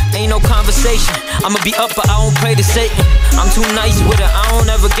myself. Ain't no conversation. I'ma be up, but I won't pray to Satan. I'm too nice with it, I don't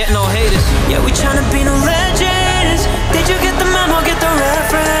ever get no haters. Yeah, we tryna be no legends. Did you get the memo, get the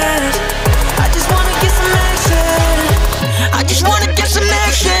reference? I just wanna get some action. I just wanna get some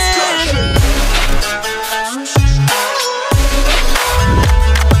action.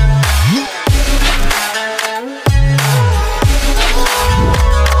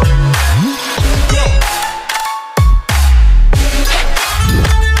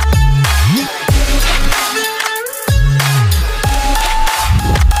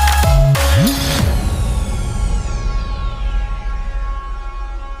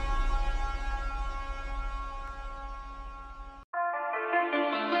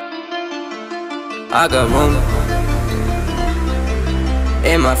 I got room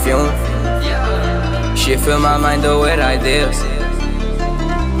in my fume. She fill my mind though with ideas.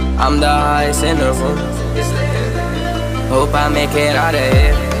 I'm the highest in the room. Hope I make it out of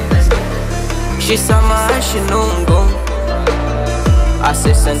here. She saw my eyes, she knew I'm gone. I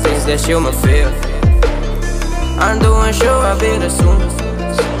said some things that she might feel. I'm doing sure I'll be the soon.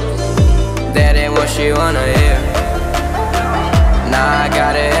 That ain't what she wanna hear. Now I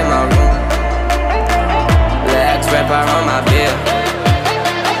got it in my room. Legs wrap around my beard.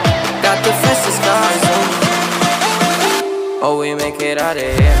 Got the fastest cars on. Oh, we make it out of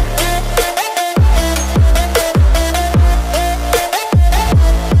here.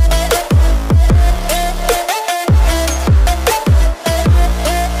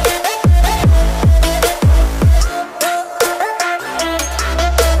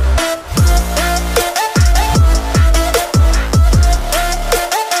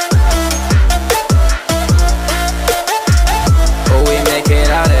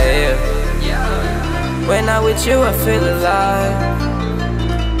 With you I feel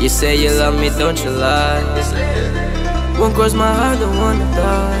alive. You say you love me, don't you lie. Won't cross my heart, don't wanna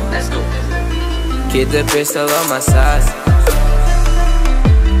die. Keep the pistol on my side.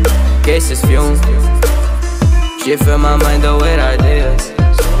 Case is fume. She fill my mind though with ideas.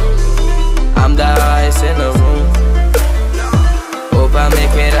 I'm the highest in the room. Hope I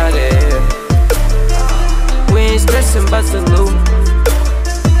make it out of here. We ain't stressing but the loot.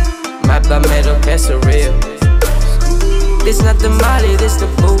 Map the middle, that's a real. This not the Molly, this the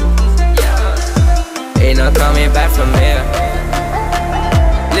boo. Ain't no coming back from here.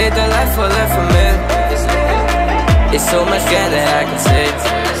 Live the life for left from here. It's so much good that I can say.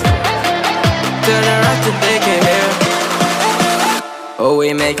 Turn around to take it here. Oh,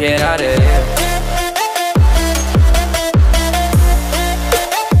 we make it out of here.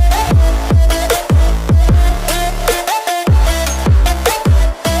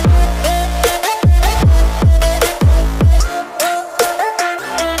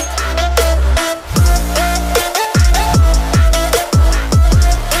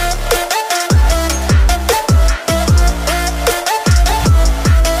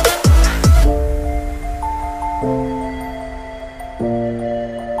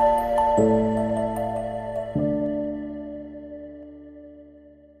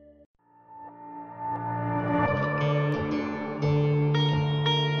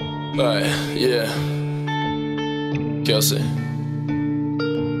 Alright, yeah. Kelsey.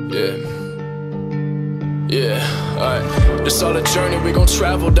 Yeah, alright. This all a journey, we gon'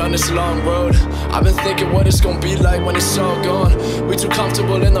 travel down this long road. I've been thinking what it's gon' be like when it's all gone. We too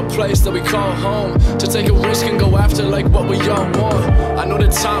comfortable in the place that we call home to take a risk and go after like what we all want. I know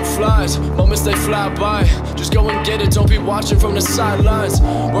that time flies, moments they fly by. Just go and get it, don't be watching from the sidelines.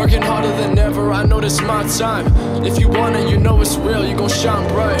 Working harder than ever, I know this my time. If you want it, you know it's real, you gon' shine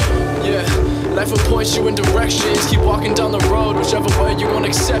bright. Yeah, life will point you in directions. Keep walking down the road, whichever way you gon'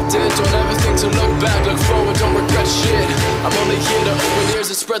 accept it. Don't ever think to look back, look forward, don't regret shit. I'm only here to open ears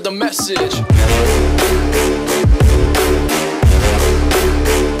and spread the message.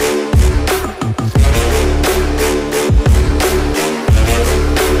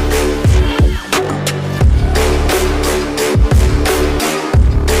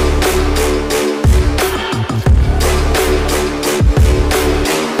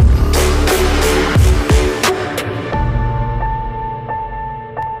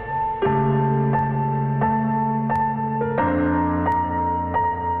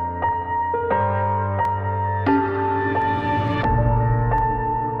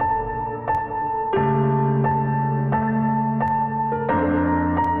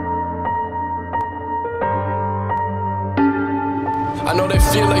 I know they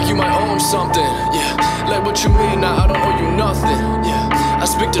feel like you might owe them something. Yeah, like what you mean? Now I don't owe you nothing. Yeah, I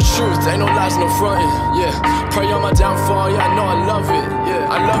speak the truth, ain't no lies, no frontin'. Yeah, pray on my downfall, yeah, I know I love it.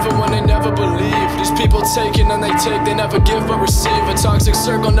 Yeah, I love it when they never believe. These people taking and they take, they never give but receive. A toxic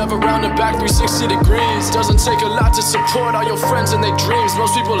circle, never round and back 360 degrees. Doesn't take a lot to support all your friends and their dreams.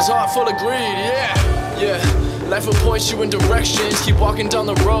 Most people's heart full of greed, yeah. Life will point you in directions. Keep walking down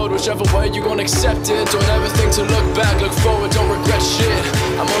the road, whichever way you gon' accept it. Don't ever think to look back, look forward, don't regret shit.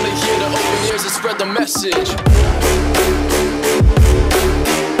 I'm only here to open ears and spread the message.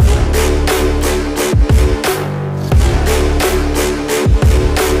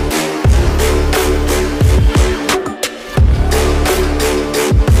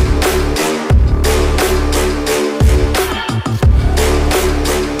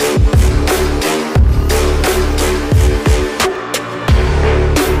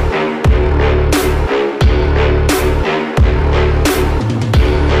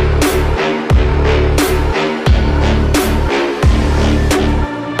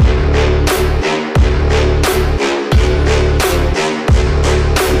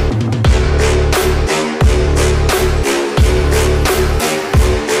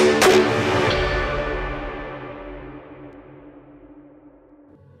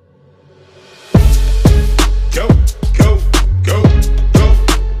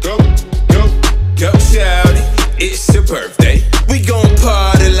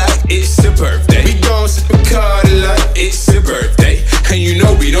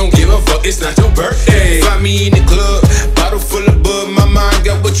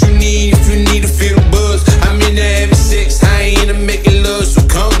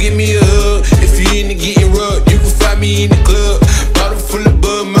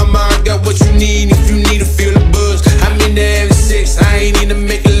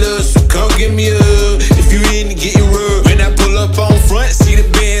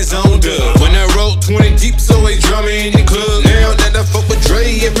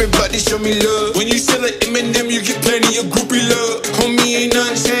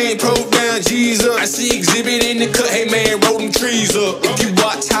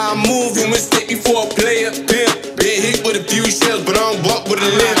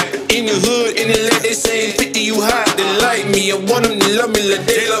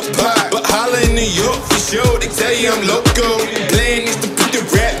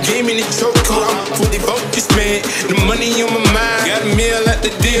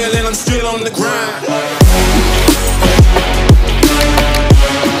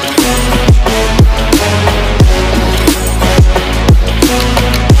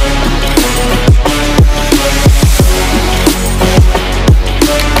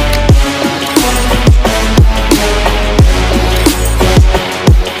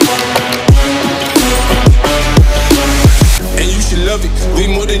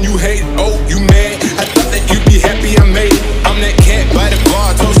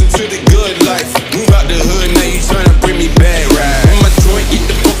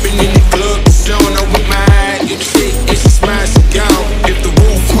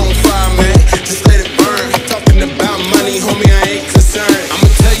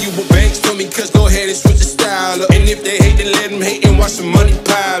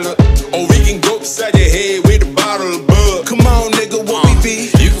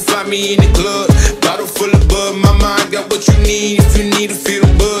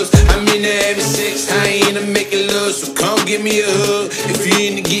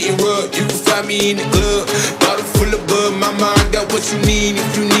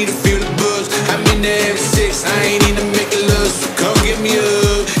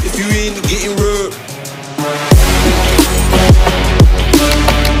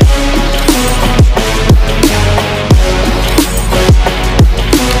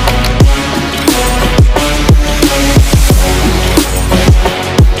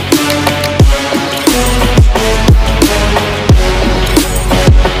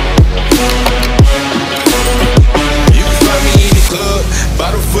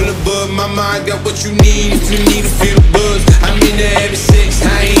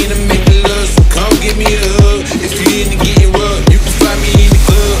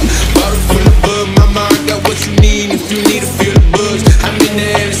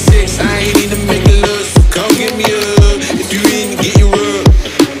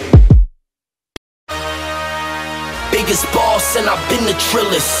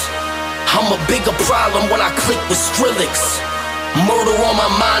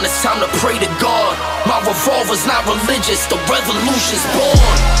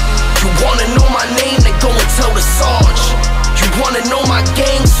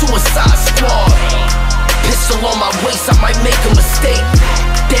 Pistol on my waist, I might make a mistake.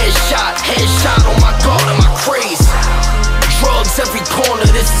 Dead shot, headshot on my guard and my craze. Drugs every corner,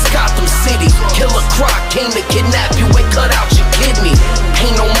 this is Gotham City. Killer Croc came to kidnap you and cut out your kidney.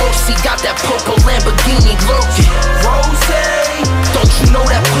 Ain't no mercy, got that purple Lamborghini lurking. Rose, don't you know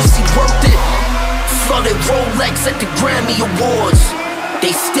that pussy worth it? Flooded Rolex at the Grammy Awards.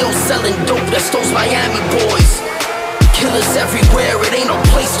 They still selling dope, that's those Miami boys. Killers everywhere, it ain't no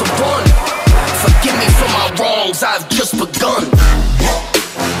place to run. Forgive me for my wrongs, I've just begun.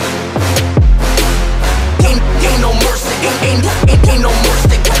 Ain't no mercy, ain't no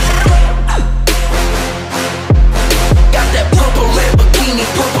mercy. Got that purple Lamborghini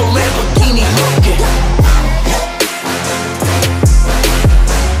looking.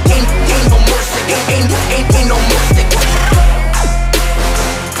 Ain't no mercy, ain't no mercy.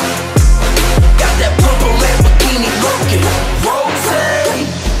 Got that purple Lamborghini looking. Rose,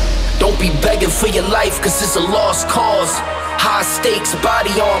 don't be begging for your life, cause it's a lost cause. High stakes,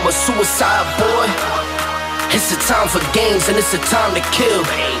 body armor, suicide, boy. It's a time for games and it's a time to kill.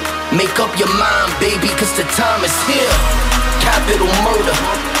 Make up your mind, baby, cause the time is here. Capital murder,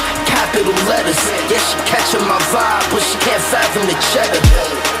 capital letters. Yeah, she catching my vibe, but she can't fathom the cheddar.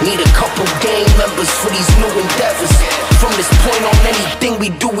 Need a couple gang members for these new endeavors. From this point on, anything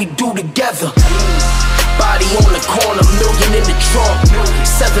we do together. Body on the corner, million in the trunk.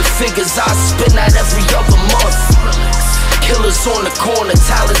 7 figures, I spend that every other month. Killers on the corner,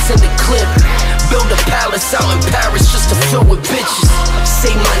 talents in the clip. Build a palace out in Paris just to fill with bitches.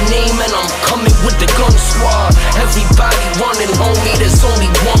 Say my name and I'm coming with the gun squad. Everybody running, homie, there's only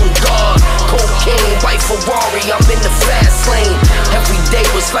one guard. Cocaine, white Ferrari, I'm in the fast lane. Every day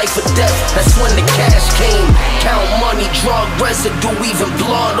was life or death, that's when the cash came. Count money, drug residue, even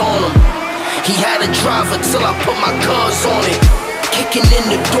blood on him. He had a driver till I put my cuz on it. Kicking in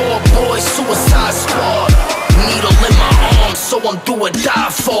the door, boy, suicide squad. Needle in my arm, so I'm do or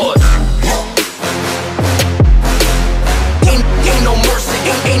die for it. Ain't no mercy,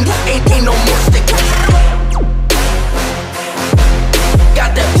 ain't no mercy.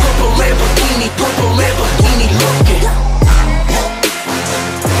 Got that purple Lamborghini looking.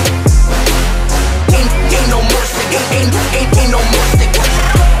 Ain't no mercy, ain't no mercy.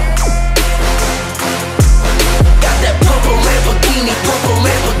 Got that purple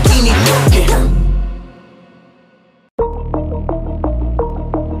Lamborghini looking.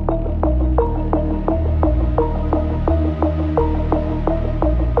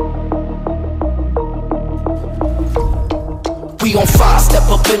 We on fire, step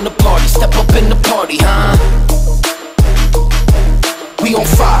up in the party, huh? We on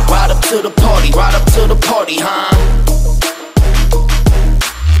fire, ride up to the party, huh?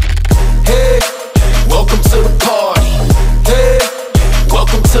 Hey, welcome to the party. Hey,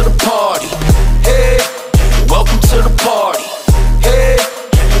 welcome to the party. Hey, welcome to the party. Hey,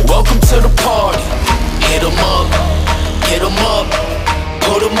 welcome to the party. Get 'em up,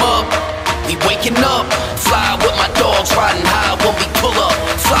 put 'em up. We waking up, fly with my dogs, riding high when we pull up.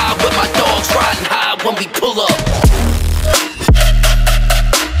 Fly with my dogs, riding high when we pull up.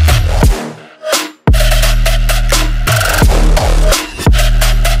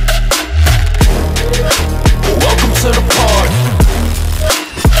 Welcome to the party.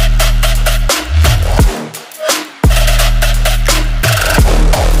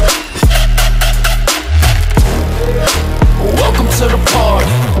 Welcome to the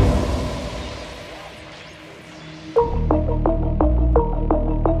party.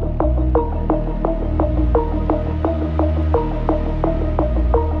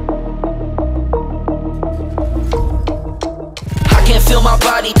 Feel my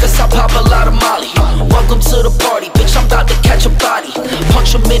body, cause I pop a lot of Molly. Welcome to the party, bitch, I'm about to catch a body.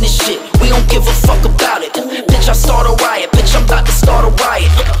 Punch him in his shit, we don't give a fuck about it. Bitch, I start a riot, bitch, I'm about to start a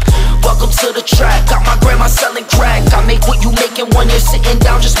riot. Welcome to the track, got my grandma selling crack. I make what you make in 1 year, sitting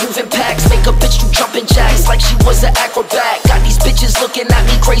down, just moving packs. Make a bitch do jumping jacks, like she was an acrobat. Got these bitches looking at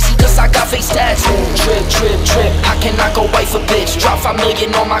me crazy, cause I got face tats. Trip, trip, trip, how can I go wife a bitch? Drop 5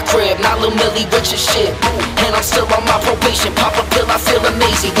 million on my crib, not Lil Millie, rich as shit. And I'm still on my probation, pop a pill, I feel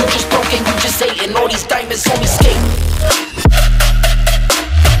amazing. You just broken, you just hating, all these diamonds on me skate.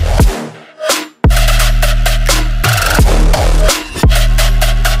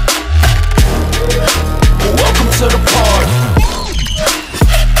 Welcome to the party.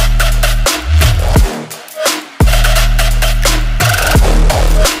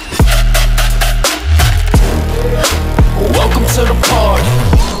 Welcome to the party.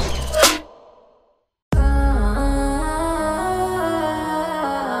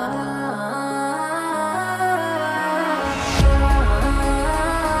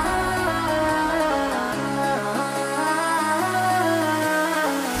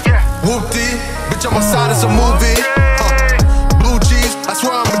 Whoopty, bitch on my side, it's a movie. Blue cheese, I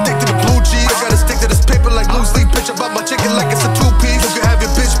swear I'm addicted to blue cheese. I gotta stick to this paper like loose leaf, bitch. I bought my chicken like it's a two-piece. You can have your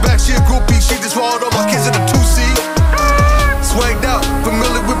bitch back, she a groupie. She just swallowed all my kids in a 2-seat. Swagged out,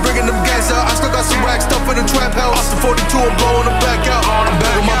 familiar with bringing them gas out. I still got some racks stuff in the trap house. Off the 42, I'm blowing them back out. I'm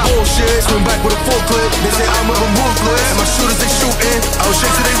back on my bullshit, swing back with a full clip. They say I'm moving ruthless, and my shooters they shooting. I was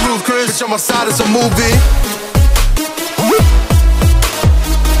straight to they roof, Chris. Bitch on my side, it's a movie.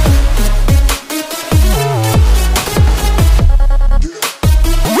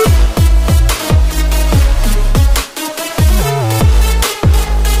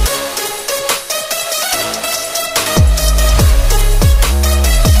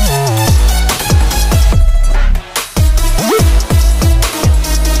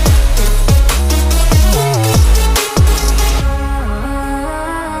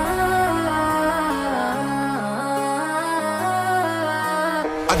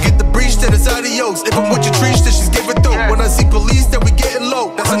 If I'm with your trees, then she's giving through. When I see police, then we getting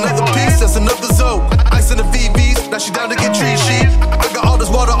low. That's another piece, that's another zone. Ice in the VVs, now she down to get tree sheet. I got all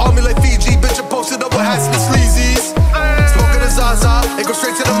this water on me like Fiji. Bitch, I posted up with hats and the sleazies. Smoking a Zaza, it go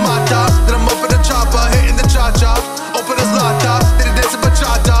straight to the mata. Then I'm up in the chopper, hitting the cha-cha. Open as lata, then it dance in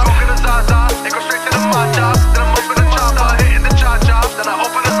bachata. Smoking a Zaza, it go straight to the mata. Then I'm up in the chopper, hitting the cha-cha. Then I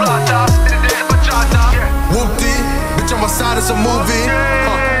open as lata, then it dance in bachata. Whoopty, bitch on my side, it's a movie.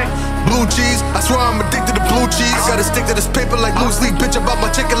 Blue cheese, I swear I'm addicted to blue cheese. I gotta stick to this paper like loose leaf, bitch. I bought my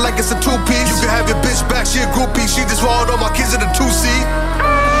chicken like it's a 2-piece. You can have your bitch back, she a groupie. She just swallowed all my kids in a 2-seat.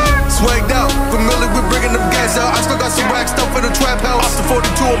 Swagged out, familiar with bringing them gas out. I still got some rack stuff in the trap house. Off the 42,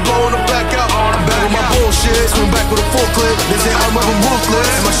 I'm blowing them back out. I'm back on my bullshit, swing back with a full clip. They say I'm moving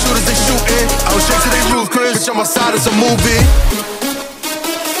ruthless, and my shooters they shooting. I was straight to they roof, Chris. Bitch on my side, it's a movie.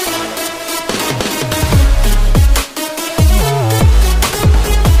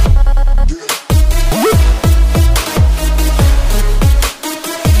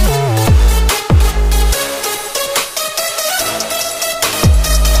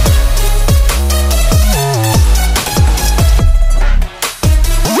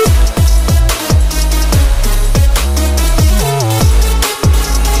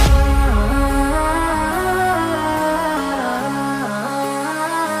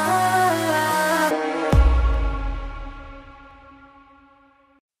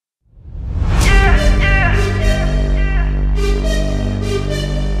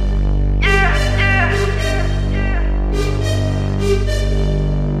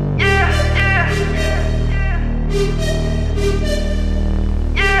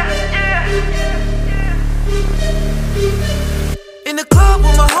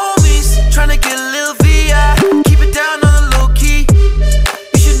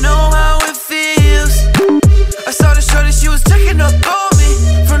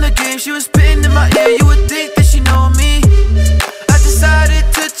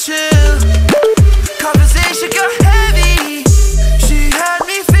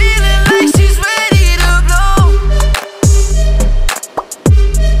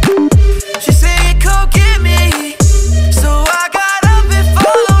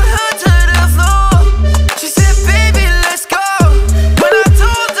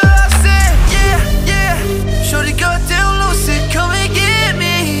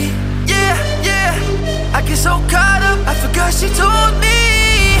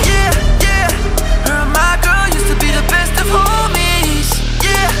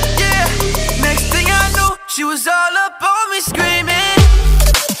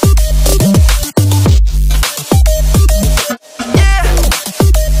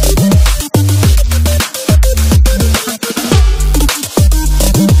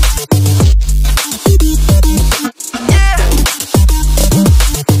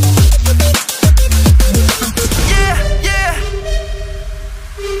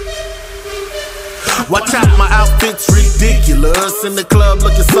 Watch out, my outfit's ridiculous. In the club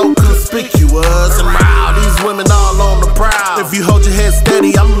looking so conspicuous. And wow, these women all on the prowl. If you hold your head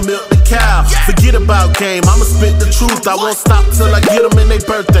steady, I'ma milk the cow. Forget about game, I'ma spit the truth. I won't stop till I get them in their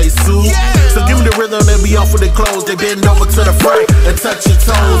birthday suit. So give me the rhythm, they be off with their clothes. They bend over to the front and touch your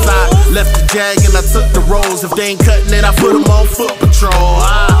toes. I left the jag and I took the rolls. If they ain't cutting it, I put them on foot patrol.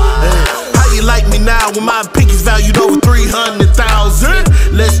 How you like me now when my pinky's valued over 300,000?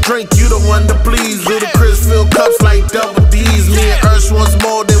 Let's drink, you the one to please. Ludacris fill cups like double D's. Me and Ursh once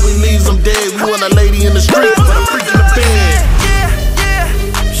more, then we leave them dead. We want a lady in the street, but I'm freaking the bed.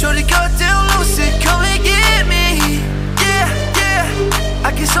 Shorty got down low, said come and get me.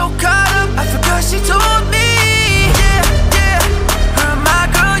 I get so caught up, I forgot she told me. Her and my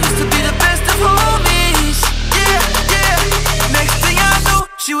girl used to be the best of homies. Next thing I know,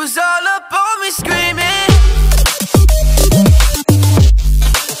 she was all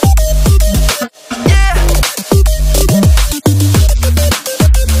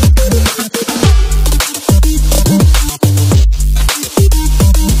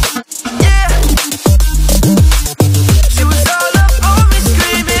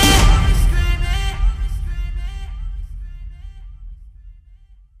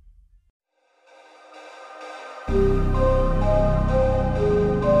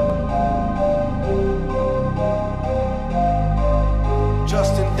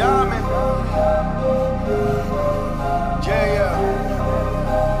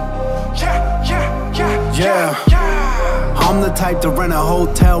Yeah, I'm the type to rent a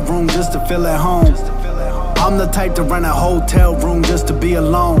hotel room just to feel at home. I'm the type to rent a hotel room just to be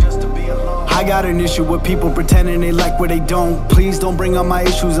alone. I got an issue with people pretending they like what they don't. Please don't bring up my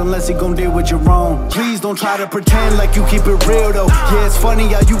issues unless you gon' deal with your own. Please don't try to pretend like you keep it real though. Yeah, it's funny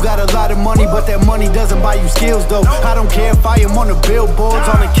how you got a lot of money, but that money doesn't buy you skills though. I don't care if I am on the billboards,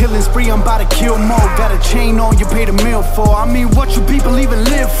 on a killing spree, I'm about to kill more. Got a chain on, you paid a meal for. I mean, what you people even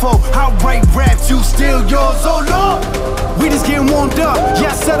live for? I write raps, you steal yours, oh Lord. We just getting warmed up. Yeah,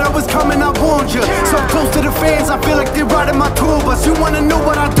 I said I was coming, I warned you. So close to the fans, I feel like they're riding my tour bus. You wanna know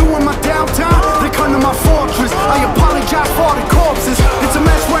what I do in my downtime? They come to my fortress. I apologize for the corpses. It's a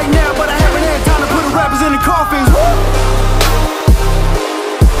mess right now, but I haven't had time to put the rappers in the coffins. Woo!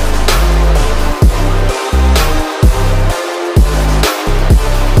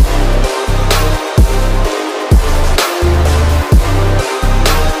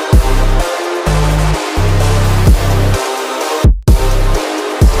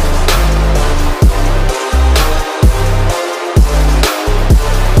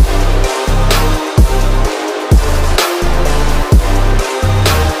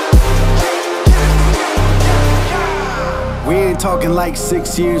 Talking like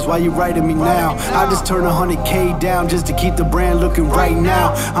 6 years, why you writing me now? I just turned 100K down just to keep the brand looking right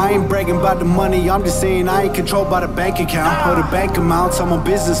now. I ain't bragging about the money, I'm just saying I ain't controlled by the bank account or the bank amounts. I'm a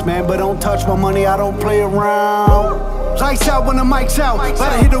businessman, but don't touch my money, I don't play around. Lights out when the mic's out,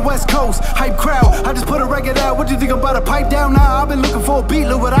 about to hit the West Coast, hype crowd. I just put a record out, what you think about a pipe down now? I've been looking for a beat,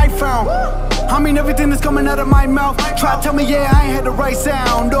 look what I found. I mean everything that's coming out of my mouth. Try to tell me, yeah, I ain't had the right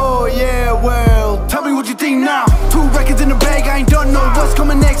sound. Oh yeah, well, tell me what you think now. 2 records in the bag, I ain't done no. What's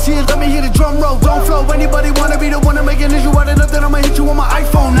coming next year? Let me hear the drum roll. Don't flow, anybody wanna be the one to make an issue out of nothing? I'ma hit you on my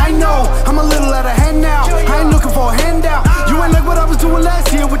iPhone. I know, I'm a little out of hand now. I ain't looking for a handout. You ain't like what I was doing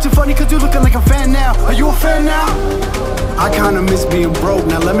last year, which is funny cause you looking like a fan now. Are you a fan now? I kinda miss being broke,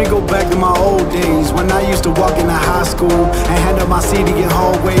 now let me go back to my old days when I used to walk into high school and hand up my CD in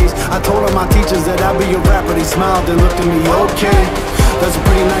hallways. I told all my teachers that I'd be a rapper, they smiled and looked at me, okay. That's a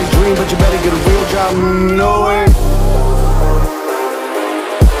pretty nice dream, but you better get a real job, no way.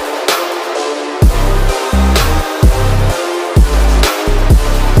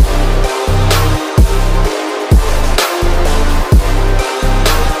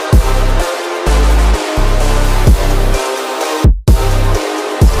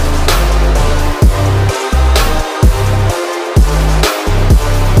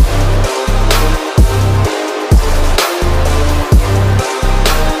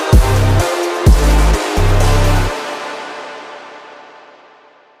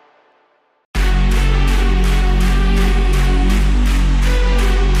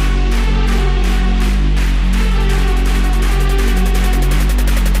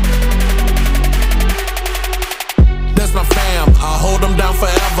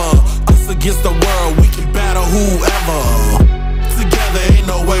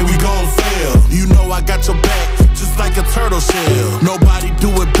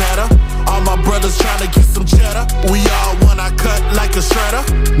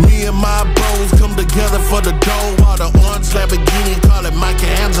 for the dough, while the orange Lamborghini call it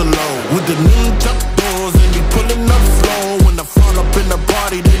Michelangelo. With the ninja doors and be pulling up slow. When I fall up in the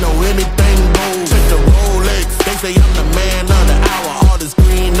party, they know anything goes. Check the Rolex, they say I'm the man of the hour. All this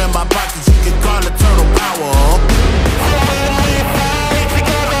green in my pockets, you can call it turtle power.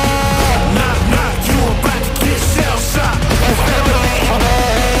 Knock, knock, you about to get shell-shocked.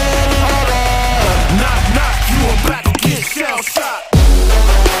 Knock, knock, you about to get shell-shocked.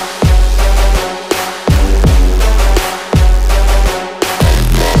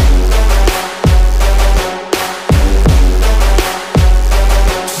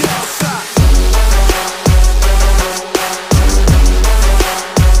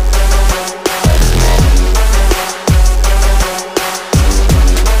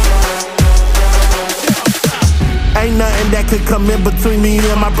 That could come in between me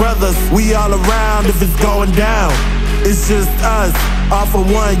and my brothers. We all around if it's going down. It's just us, all for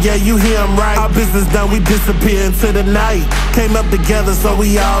one, yeah, you hear him right. Our business done, we disappear into the night. Came up together, so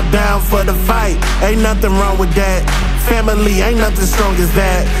we all down for the fight. Ain't nothing wrong with that. Family, ain't nothing strong as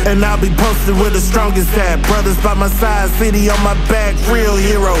that. And I'll be posted with the strongest at. Brothers by my side, city on my back, real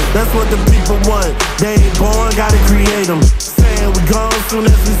hero. That's what the people want. They ain't born, gotta create them. Saying we gone soon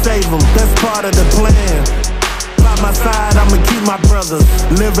as we save them. That's part of the plan. By my side, I'ma keep my brothers.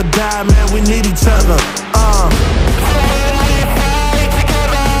 Live or die, man, we need each other.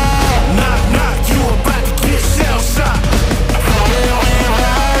 Knock, knock, you about to get shell-shocked.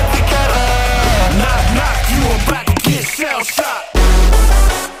 Knock, knock, you about to get shell-shocked.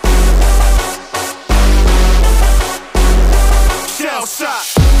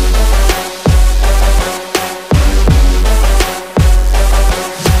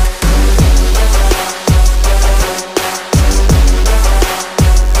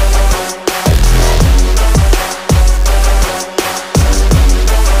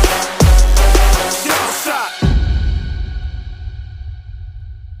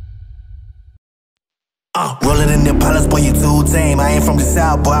 ain't from the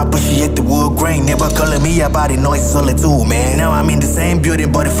south, boy, I push you at the wood grain. Never calling me about it, noise solitude, man. Now I'm in the same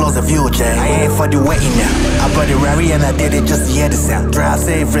building, but it flows a view, chain. I ain't for the waiting now. I bought the Rari and I did it just to hear the sound. Drive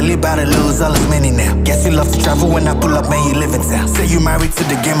safe, really about to lose all his money now. Guess you love to travel when I pull up, man, you live in town. Say you married to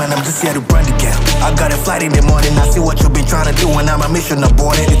the game and I'm just here to run the count. I got a flight in the morning, I see what you been trying to do and I'm a mission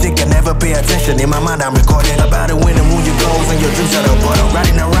aborted. You think I never pay attention, in my mind I'm recording. About to win and move your goals and your dreams are the bottom.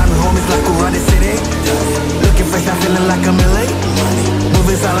 Riding around with homies like who run the city. Looking fresh, I'm feeling like a millie.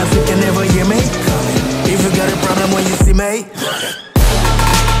 Moving silence, you can never hear me. If you got a problem when you see me.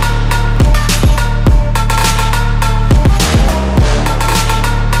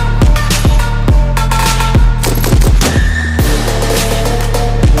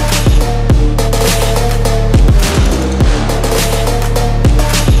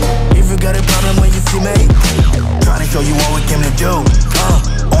 Trying to show you what we came to do.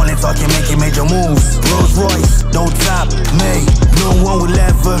 Only talking, making major moves. Rolls Royce, no top, me. No one will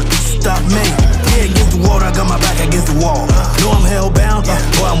ever stop me. Yeah, against the wall, I got my back against the wall. No, I'm hellbound,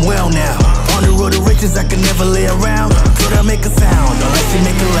 but I'm well now. On the road to riches, I can never lay around. Could I make a sound, unless you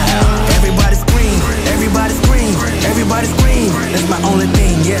make it loud? Everybody scream, everybody scream, everybody scream. That's my only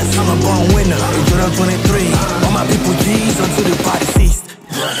thing, yes, I'm a born winner. In 2023, all my people G's until the party ceased.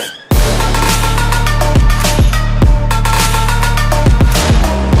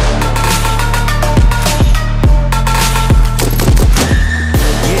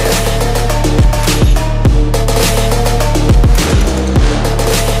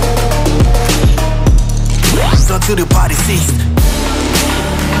 Until the party ceased.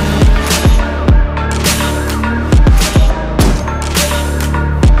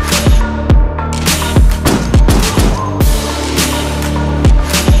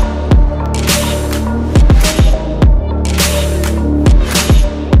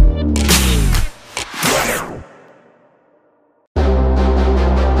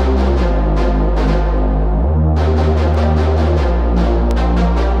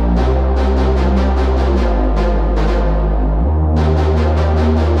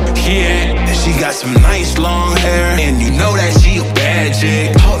 Some nice long hair, and you know that she a bad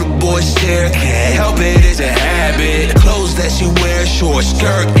chick. All the boys stare, can't help it, it's a habit. Clothes that she wears, short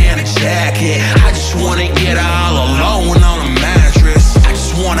skirt and a jacket. I just wanna get her all alone on a mattress. I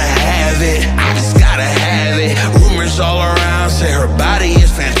just wanna have it, I just gotta have it. Rumors all around say her body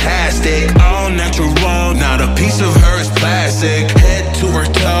is fantastic. All natural, not a piece of her is plastic. Head to her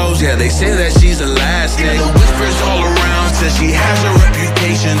toes, yeah, they say that she's elastic. The whispers all around says she has a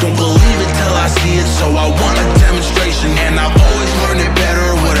reputation. Don't believe it till I see it, so I want a demonstration. And I've always learned it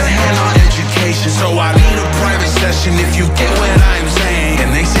better with a hand-on education. So I need a private session if you get what I'm saying. And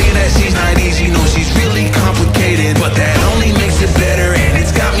they say that she's not easy, no, she's really complicated. But that only makes it better, and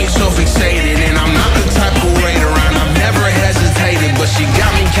it's got me so fixated. And I'm not the type of wait around, I've never hesitated. But she got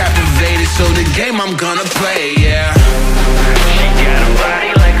me captivated, so the game I'm gonna play, yeah. She got a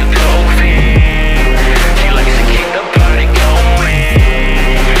body like a coke fiend. She likes to keep the party going.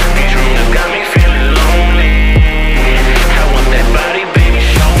 These rooms got me feeling lonely. I want that body, baby,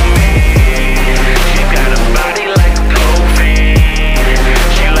 show me. She got a body like a coke fiend.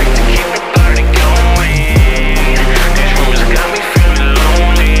 She likes to keep the party going. These rooms got me feeling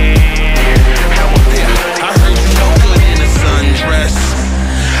lonely. I want that body. I heard you look good in a sundress.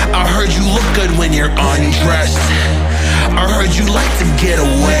 I heard you look good when you're undressed. I heard you like to get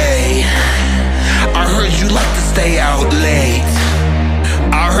away. I heard you like to stay out late.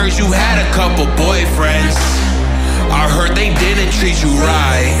 I heard you had a couple boyfriends. I heard they didn't treat you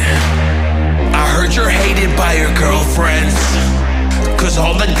right. I heard you're hated by your girlfriends, cause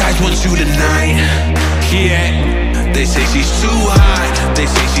all the guys want you tonight. Yeah, they say she's too hot, they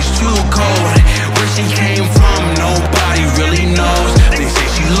say she's too cold. Where she came from, nobody really knows. They say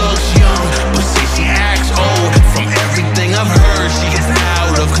she looks young, but say she acts old. From everything I've heard, she is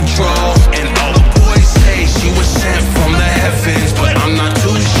out of control. And all the boys say she was sent from the heavens, but I'm not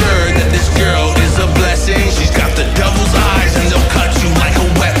too sure that this girl is a blessing. She's got the devil's eyes and they'll cut you like a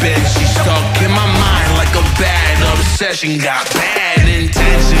weapon. She's stuck in my mind like a bad obsession. Got bad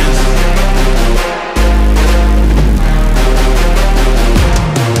intentions.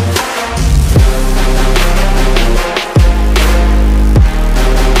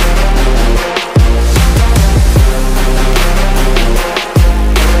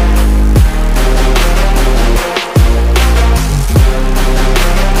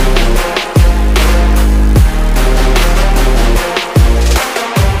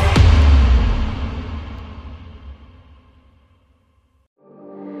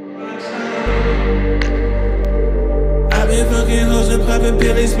 Popping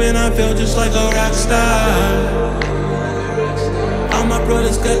pillies, man, I feel just like a rock star. All my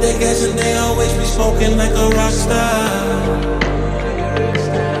brothers got that gas and they always be smoking like a rockstar.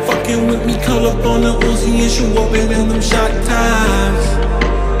 Fucking with me, call up on the Uzi and shoot open in them shot times.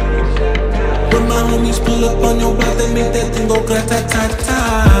 When my homies pull up on your block, they make that thing go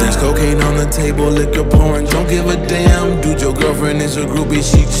grata-ta-ta. There's cocaine on the table, liquor pouring, don't give a damn. Dude, your girlfriend is a groupie,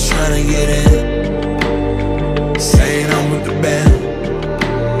 she just tryna get in. Saying I'm with the band.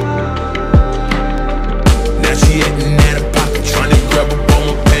 Now she hitting at a pocket, tryna grab up on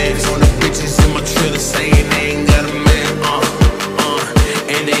my pants. On the bitches in my trailer, saying they ain't got a man,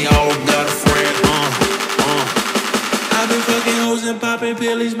 and they all got a friend, I've been fucking hoes and popping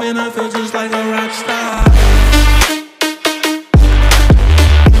pillies, man, I feel just like a rock star.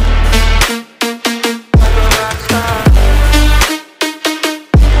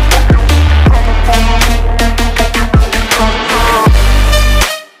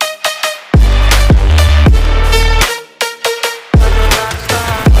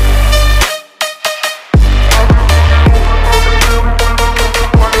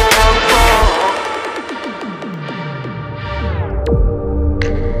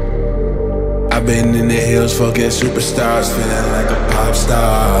 I've been in the hills, fucking superstars, feeling like a pop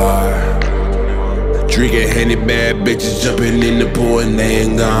star. Drinking Henny, bad bitches jumping in the pool and they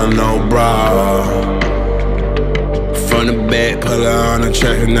ain't got no bra. From the back, pull her on the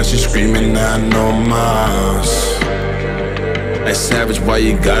track and now she screaming, I know Mars. Hey Savage, why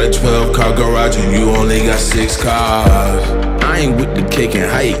you got a 12-car garage and you only got 6 cars? I ain't with the cake and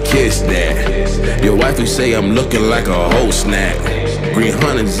how you kiss that? Your wife, you say I'm looking like a whole snack. Green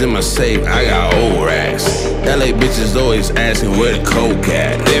Hunnits in my safe, I got old racks. LA bitches always asking where the coke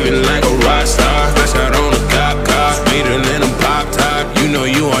at. Living like a rock star, smash out on a cop car. Sweeter than a pop top, you know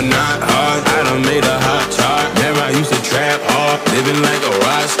you are not hard. I done made a hot chart, remember I used to trap hard. Living like a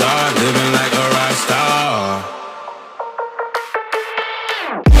rock star, living like a rock star.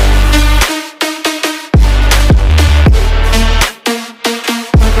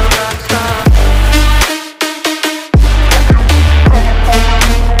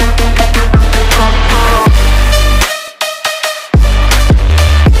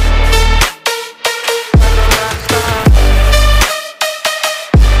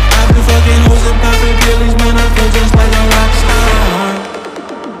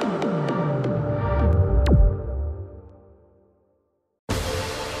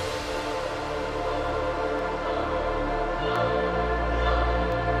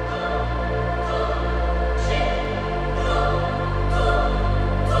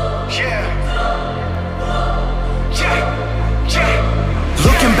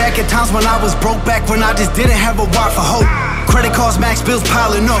 When I was broke back when I just didn't have a word for hope. Credit cards, max bills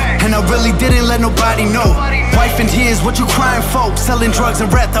piling up, and I really didn't let nobody know. Wife in tears, what you crying for? Selling drugs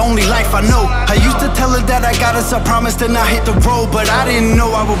and rap, the only life I know. I used to tell her that I got us, I promised to not hit the road, but I didn't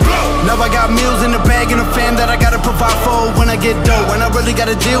know I would blow. Now I got meals in the bag and a fam that I gotta provide for when I get dough. And I really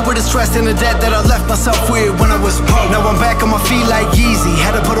gotta deal with the stress and the debt that I left myself with when I was broke. Now I'm back on my feet like Yeezy.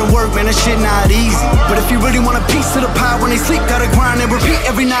 Had to put in work, man, this shit not easy. But if you really want a piece of the pie when they sleep, gotta grind and repeat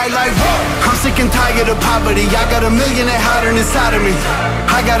every night like whoa. I'm sick and tired of poverty, I got a million that hiding inside of me.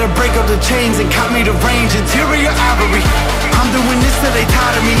 I gotta break up the chains and count me the range, interior ivory. I'm doing this till they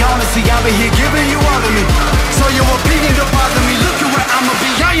tired of me, honestly, I've been here giving you all of me. So your opinion don't bother me, look at where I'ma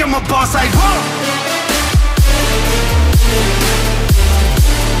be, I am a boss like whoa.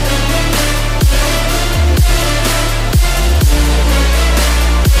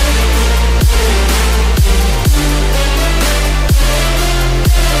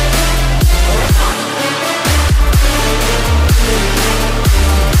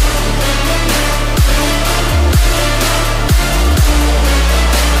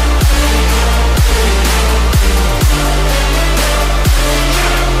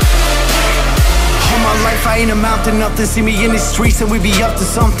 I ain't amount to nothing, see me in the streets and we be up to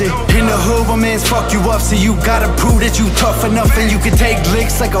something. In the hood where mans fuck you up, so you gotta prove that you tough enough. And you can take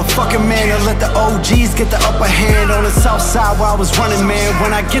licks like a fucking man, or let the OGs get the upper hand. On the south side where I was running, man,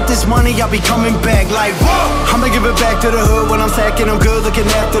 when I get this money I'll be coming back like whoa. I'ma give it back to the hood when I'm stacking them good, looking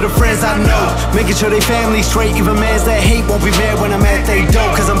after the friends I know, making sure they family straight. Even mans that hate won't be mad when I'm at they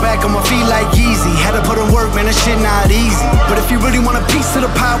dope, cause I'm back on my feet like Yeezy. Had to put in work, man, that shit not easy. But if you really want a piece of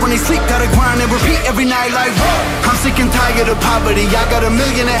the pie when they sleep, gotta grind and repeat every night like whoa. I'm sick and tired of poverty, I got a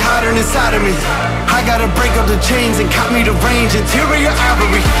million that hiding inside of me. I gotta break up the chains and count me the range, interior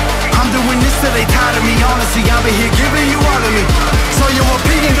ivory. I'm doing this till they tired of me, honestly, I've been here giving you all of me. So your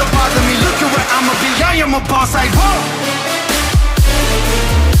opinion don't bother me, look at where I'ma be, I am a boss like whoa.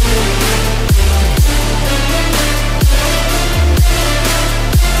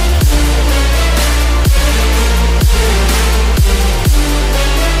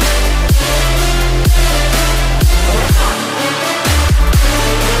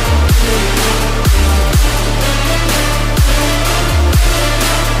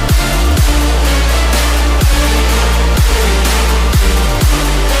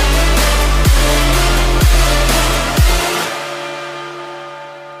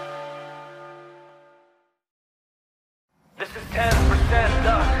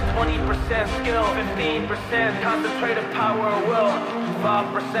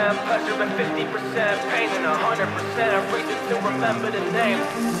 5% pleasure and 50% pain and 100% reason to remember the name.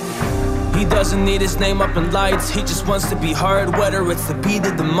 He doesn't need his name up in lights, he just wants to be heard. Whether it's the beat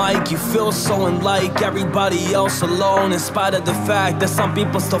or the mic, you feel so unlike everybody else alone. In spite of the fact that some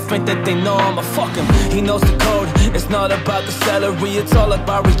people still think that they know him, but fuck him, he knows the code. It's not about the salary, it's all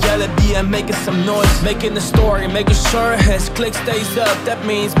about reality and making some noise, making the story, making sure his click stays up. That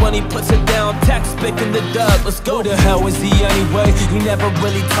means when he puts it down, tax picking the dub. Let's go. Who the hell is he anyway? He never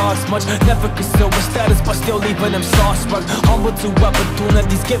really talks much, never conceal his status, but still leaving him sauce-struck. Humble to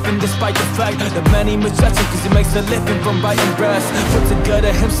opportunities given despite the fact that many majestic, cause he makes a living from writing brass. Puts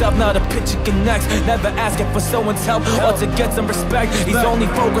together himself, not a picture connects. Never asking for someone's help or to get some respect. He's only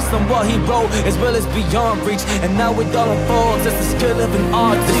focused on what he wrote, as well as beyond reach. And now it all unfolds as the skill of an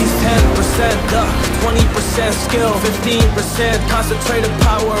artist. He's 10% luck, 20% skill, 15% concentrated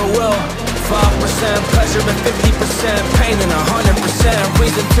power of will, 5% pleasure and 50% pain and 100%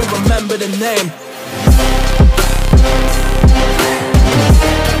 reason to remember the name.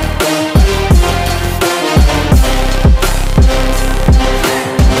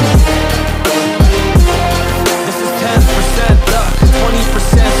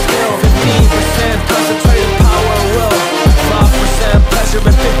 Concentrated power of will, 5% pleasure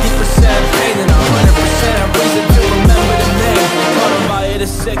and 50% pain and 100% reason to remember the name. Caught him by it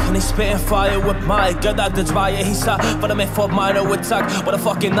is sick and he's spitting fire with Mike. Got out the dryer, he's hot, but I'm in for minor with tuck. What a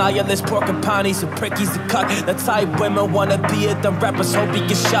fucking nihilist, porcupine, he's a prick, he's a cuck. The type women wanna be it, the rappers hope he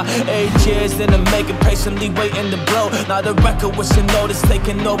gets shot. 8 years in the making, patiently waiting to blow. Now the record wishing notice,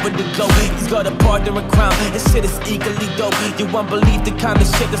 taking over the glow. He's got a partner in crime, his shit is equally dope. You won't believe the kind of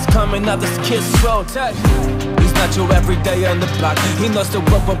shit that's coming out this kid's throat. He's not your everyday on the block. He knows the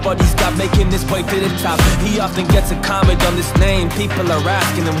rope of what he's got, making his way to the top. He often gets a comment on this name. People are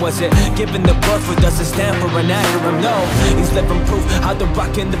asking him, was it given the birth or does it stand for an acronym? No, he's living proof how to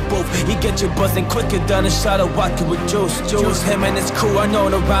rock in the booth. He get you buzzing quicker than a shot of vodka with juice. Him and his crew are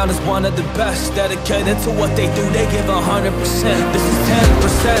known around as one of the best. Dedicated to what they do, they give 100%. This is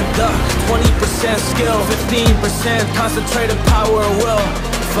 10% luck, 20% skill, 15% concentrated power of will,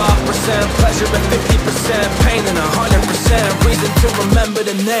 5% pleasure and 50% pain and 100% reason to remember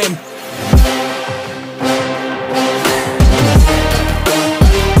the name.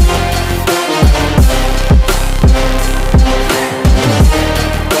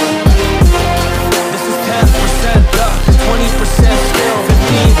 This is 10% luck, 20% skill,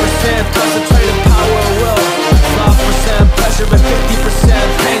 15% concentrated power of will, 5% pleasure and 50%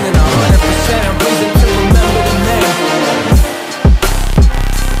 pain and 100% reason to remember the name.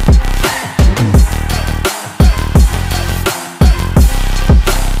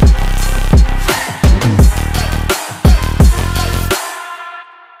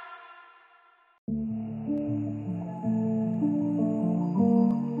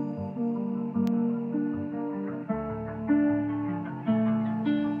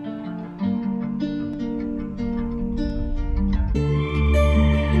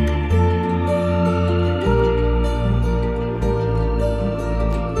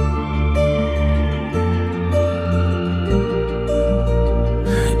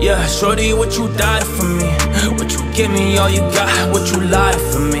 Yeah, shorty, would you die for me? Would you give me all you got? Would you lie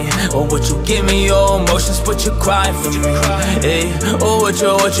for me? Or would you give me your emotions? Would you cry for me? Hey, or would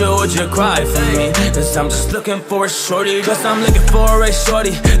you cry for me? Cause I'm just looking for a shorty. Cause I'm looking for a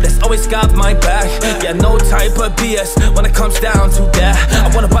shorty that's always got my back. Yeah, no type of BS when it comes down to that.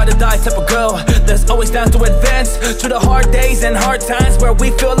 I wanna ride or die type of girl that's always down to advance through the hard days and hard times where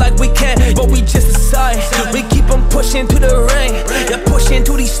we feel like we can't, but we just decide. We keep on pushing to the rain. Yeah, pushing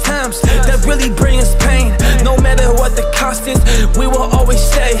to these times that really bring us pain. No matter what the cost is, we will always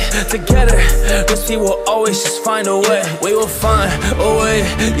stay together. Cause we will always just find a way. We will find a way.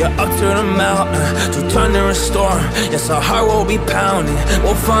 Yeah, up to the mountain to thunder and storm. Yes, our heart will be pounding.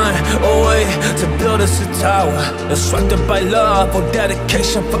 We'll find a way to build us a tower constructed by love or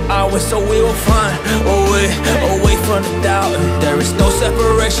dedication for hours. So we will find a way away from the doubt. There is no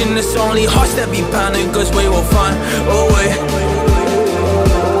separation, it's only hearts that be pounding. Cause we will find a way.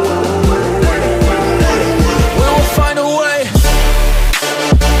 Find a way.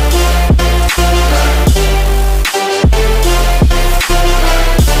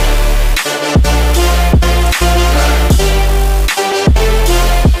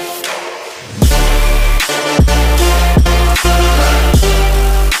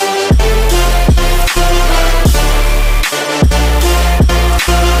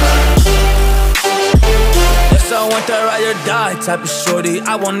 Yes, I want want that ride or die type of shorty.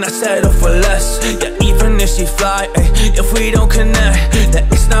 I will not settle for less. Yeah, even if she fly, ay, if we don't connect, that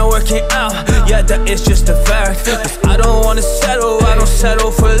it's not working out. Yeah, that is just a fact. Cause I don't wanna settle, I don't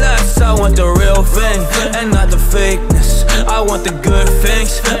settle for less. I want the real thing and not the fakeness. I want the good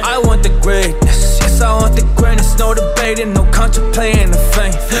things, I want the greatness. Yes, I want the greatness, no debating, no contemplating the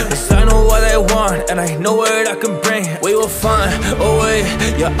fame. Cause I know what I want and I know what I can bring. We will find a way,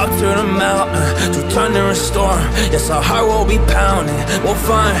 yeah, up to the mountain, to thunder and storm. Yes, our heart will be pounding. We'll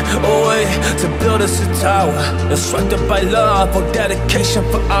find a way to build us a tower that's structured by love or dedication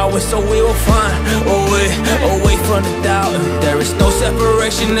for hours. So we will find a way from the doubt. There is no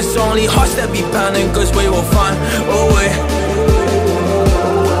separation, it's only hearts that be pounding. Cause we will find a way.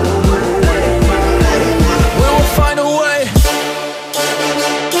 We will find a way.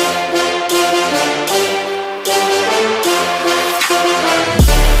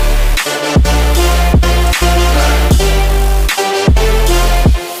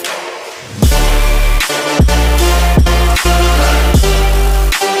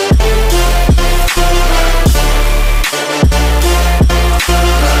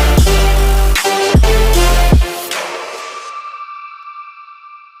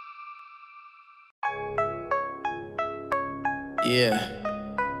 Yeah.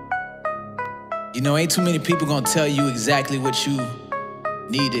 You know, ain't too many people gonna tell you exactly what you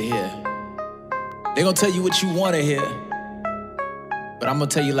need to hear. They gonna tell you what you wanna hear. But I'm gonna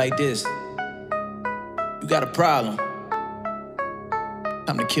tell you like this. You got a problem.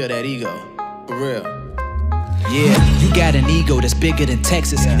 Time to kill that ego. For real. Yeah, you got an ego that's bigger than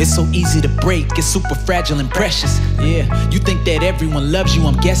Texas. It's so easy to break, it's super fragile and precious. Yeah, you think that everyone loves you,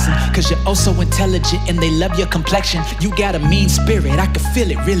 I'm guessing, cause you're oh so intelligent and they love your complexion. You got a mean spirit, I can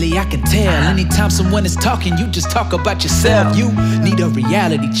feel it, really I can tell. Anytime someone is talking, you just talk about yourself. You need a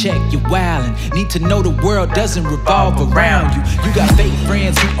reality check, you're wildin'. Need to know the world doesn't revolve around you. You got fake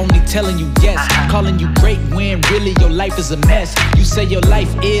friends who only telling you yes, calling you great when really your life is a mess. You say your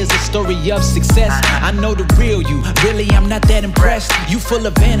life is a story of success. I know the real you, really I'm not that impressed. You full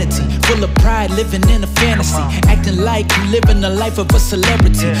of vanity, full of pride, living in a fantasy, acting like you living the life of a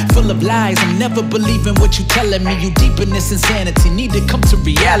celebrity, full of lies. I'm never believing what you telling me. You deep in this insanity, need to come to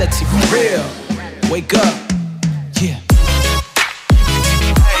reality. For real, wake up. Yeah.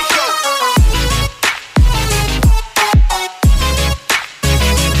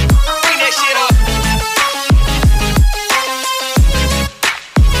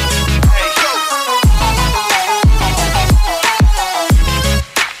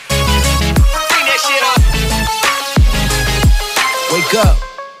 Up.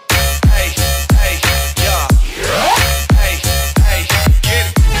 Hey, hey, yeah. Hey, hey, get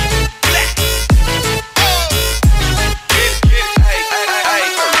it. Black. Oh. Get it, hey, hey, hey.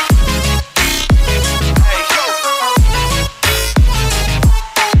 Hey, go.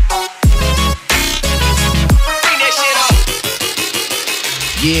 Bring that shit up.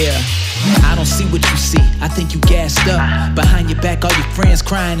 Yeah. I don't see what you see, I think you gassed up. Behind your back, all your friends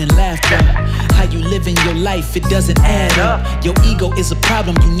crying and laughter. How you living your life, it doesn't add up. Your ego is a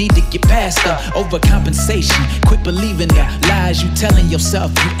problem, you need to get past the overcompensation. Quit believing the lies you telling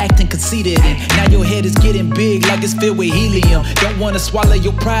yourself. You acting conceited and now your head is getting big like it's filled with helium. Don't wanna swallow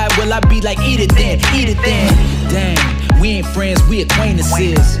your pride, well I be like eat it then, eat it then. Dang, we ain't friends, we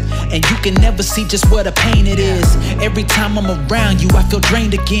acquaintances. And you can never see just what a pain it is. Every time I'm around you, I feel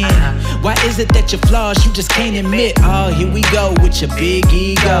drained again. Why is it that your flaws you just can't admit? Oh, here we go with your big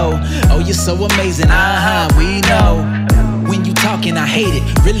ego. Oh, you're so amazing, we know. When you talking, I hate it.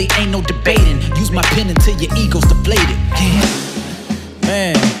 Really ain't no debating. Use my pen until your ego's deflated. Yeah.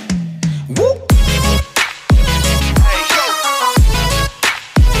 Man. Woo.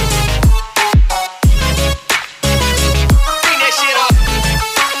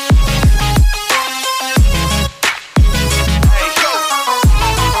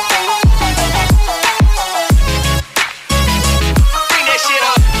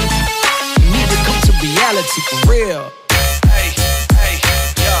 For real. Hey, hey,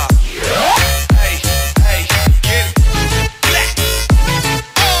 yeah. Hey, hey, get it. Black.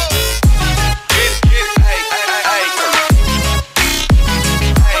 Oh. Get it, hey, hey, hey.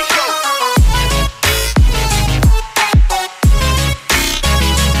 Hey, go.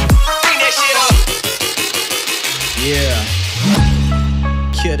 Bring that shit up. Yeah.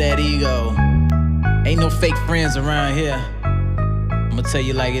 Kill that ego. Ain't no fake friends around here. I'ma tell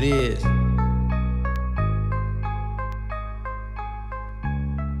you like it is.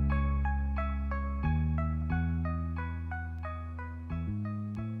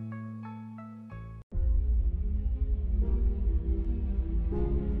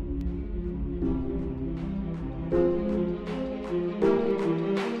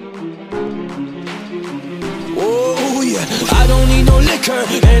 liquor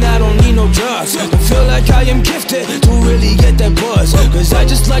and I don't need no drugs. I feel like I am gifted to really get that buzz, cause I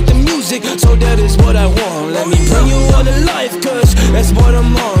just like the music, so that is what I want. Let me bring you all to life, cause that's what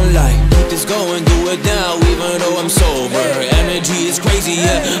I'm on. Like, just go and do it now, even though I'm sober. Energy is crazy,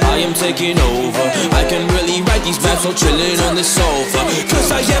 yeah, I am taking over. I can really write these raps so chilling on the sofa,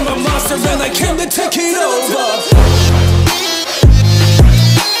 cause I am a monster and I came to take it over.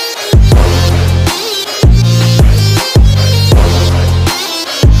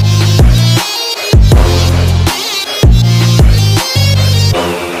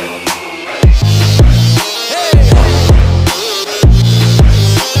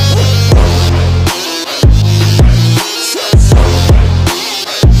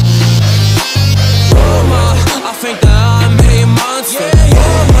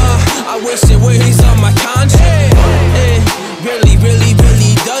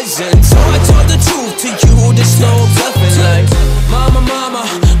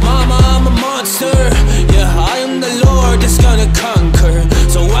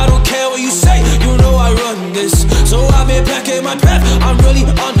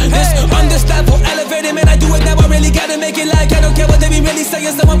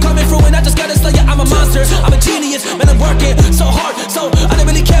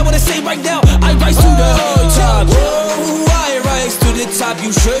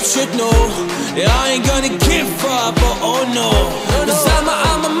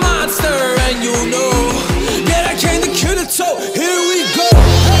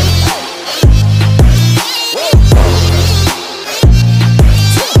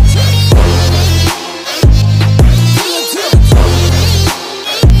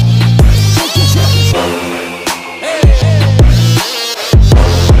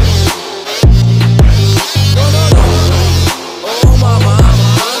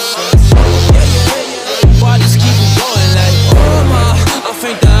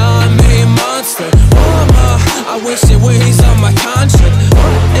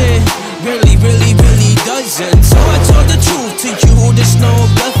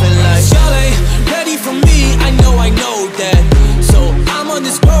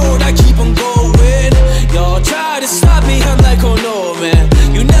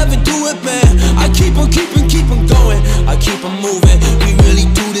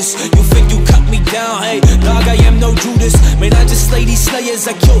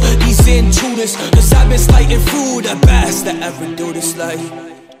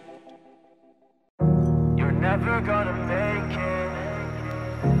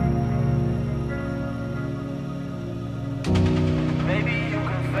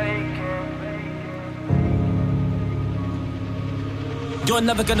 You're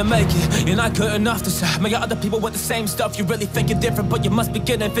never gonna make it, you're not good enough to stop. Maybe other people with the same stuff, you really think you're different, but you must be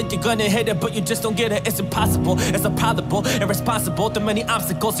getting it. You're gonna hit it, but you just don't get it. It's impossible, it's improbable, irresponsible. Too many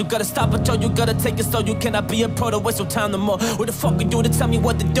obstacles, you gotta stop it, yo, you gotta take it slow. You cannot be a pro to waste your time no more. Who the fuck are you to tell me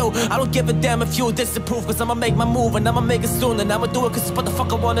what to do? I don't give a damn if you disapprove, cause I'ma make my move, and I'ma make it soon, and I'ma do it cause it's what the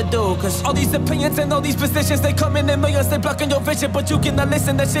fuck I wanna do. Cause all these opinions and all these positions, they come in millions, they blocking your vision, but you cannot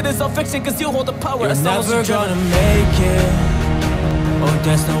listen, that shit is all fiction, cause you hold the power. You're never gonna make it. Oh,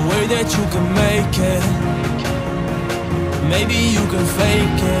 there's no way that you can make it. Maybe you can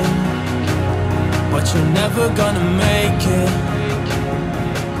fake it, but you're never gonna make it.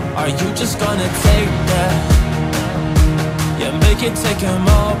 Are you just gonna take that? Yeah, make it, take them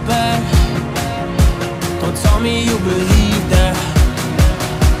all back. Don't tell me you believe that.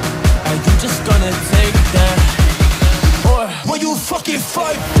 Are you just gonna take that? Or will you fucking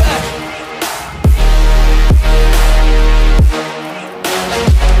fight back?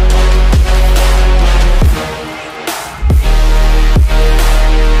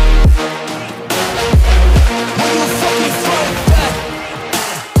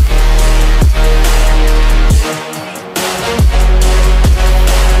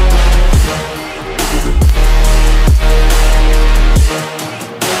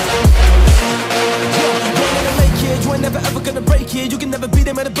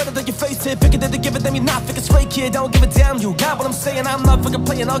 Don't give a damn, you got what I'm saying. I'm not fucking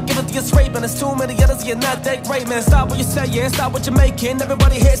playing, I'll give it to you straight, man. There's too many others, you're not that great, man. Stop what you're saying, stop what you're making.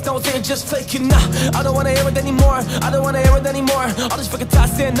 Everybody hears, don't say it, just faking. Nah, I don't wanna hear it anymore, I don't wanna hear it anymore. All this fucking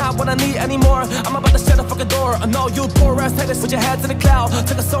tossing, not what I need anymore. I'm about to shut the fucking door. I know you poor ass haters, put your heads in the cloud.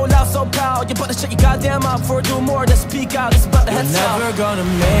 Take it so loud, so proud. You better shut your goddamn mouth before I do more. Just speak out, it's about to head south. You're never gonna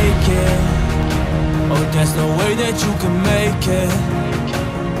make it. Oh, there's no way that you can make it.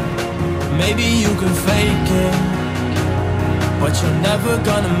 Maybe you can fake it, but you're never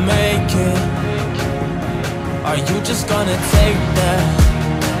gonna make it. Are you just gonna take that?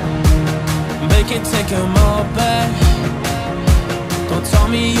 Make it, take them all back. Don't tell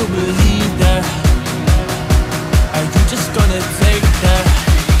me you believe that. Are you just gonna take that?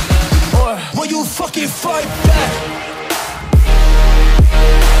 Or will you fucking fight back?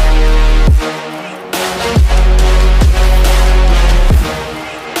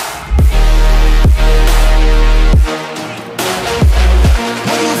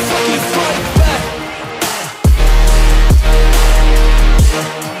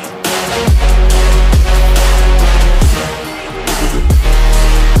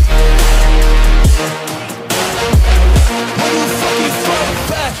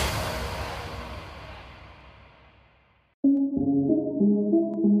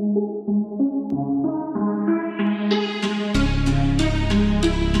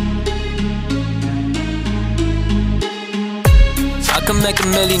 Make a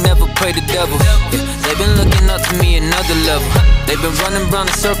million, never pray the devil. Yeah, they've been looking up to me another level. They've been running round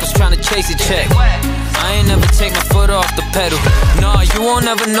in circles trying to chase a check. I ain't never take my foot off the pedal. Nah, you won't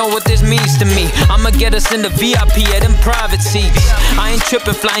ever know what this means to me. I'ma get us in the VIP at them private seats. I ain't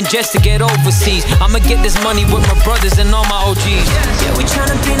tripping, flying jets to get overseas. I'ma get this money with my brothers and all my OGs. Yeah, we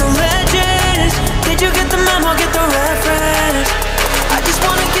tryna be no legends. Did you get the memo, get the reference? I just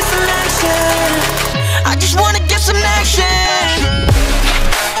wanna get some action. I just wanna get some action.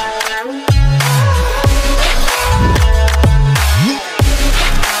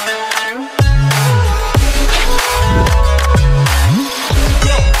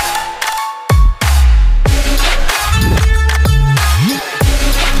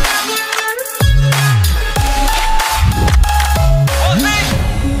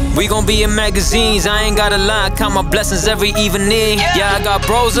 We gon' be in magazines, I ain't gotta lie, count my blessings every evening. Yeah, I got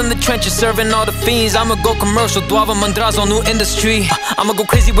bros in the trenches serving all the fiends. I'ma go commercial, Duava, Mandrazo, new industry. I'ma go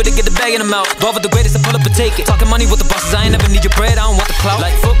crazy with it, get the bag in the mouth. Duava the greatest, I pull up and take it. Talking money with the bosses, I ain't never need your bread, I don't want the clout.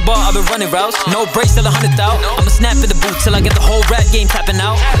 Like football, I've been running routes, no brace till 100 out. I'ma snap in the boot till I get the whole rap game tapping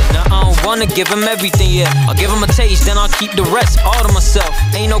out. Now I don't wanna give him everything, yeah. I'll give him a taste, then I'll keep the rest all to myself.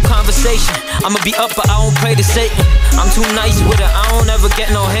 Ain't no conversation, I'ma be up but I won't pray to Satan. I'm too nice with it, I don't ever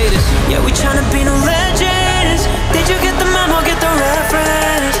get no haters. Yeah, we tryna be no legends. Did you get the memo, get the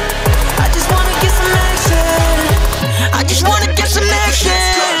reference? I just wanna get some action. I just wanna get some action.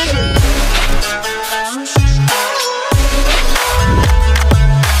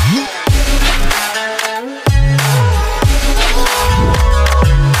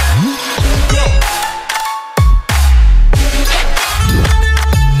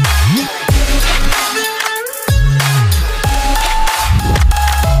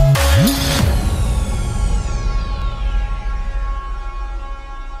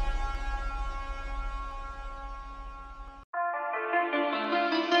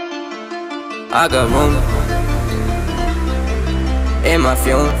 I got room in my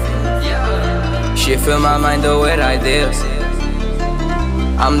fume. She fill my mind though with ideas.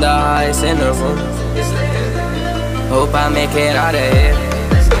 I'm the highest in the room. Hope I make it out of here.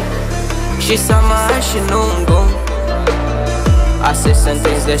 She saw my eyes, she knew I'm gone. I said some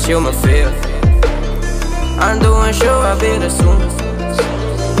things that she might feel. I'm doing sure I'll be the soon.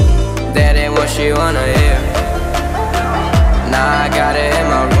 That ain't what she wanna hear. Now I got it in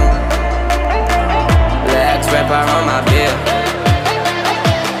my room. Legs wrap around my beard.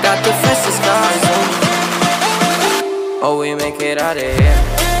 Got the fastest cars on. Oh, we make it out of here.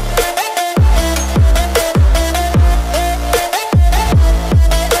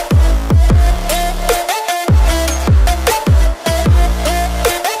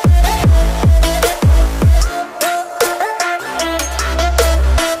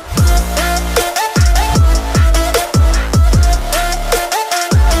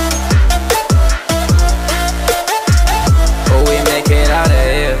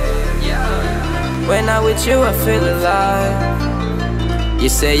 With you I feel alive. You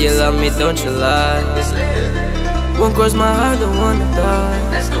say you love me, don't you lie. Won't cross my heart, don't wanna die.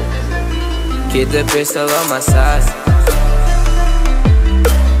 Keep the pistol on my side.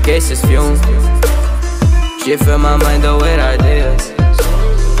 Case is fume. She fill my mind though with ideas.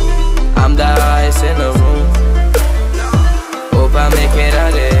 I'm the highest in the room. Hope I make it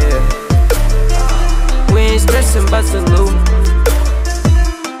out of here. We ain't stressing but to lose.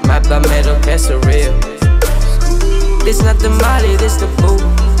 Map the middle, that's a real. This not the Molly, this the boo.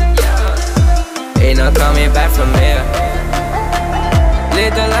 Ain't no coming back from here.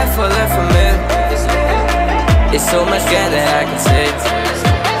 Live the life for left from here. It's so much good that I can say.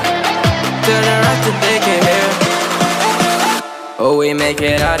 Turn around to take it here. Oh, we make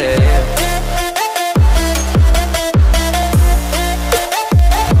it out of here.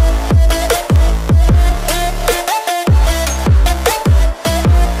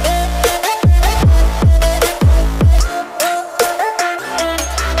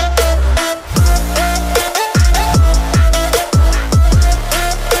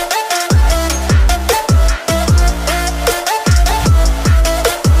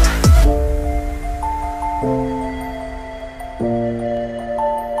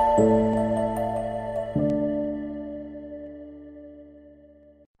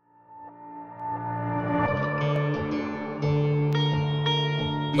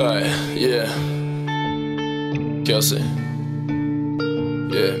 Alright, yeah. Kelsey.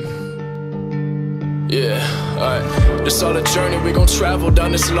 Yeah, alright. This all a journey, we gon' travel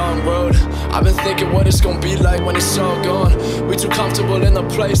down this long road. I've been thinking what it's gon' be like when it's all gone. We too comfortable in the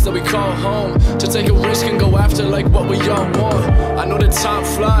place that we call home to take a risk and go after like what we all want. I know that time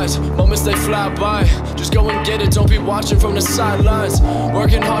flies, moments they fly by. Just go and get it, don't be watching from the sidelines.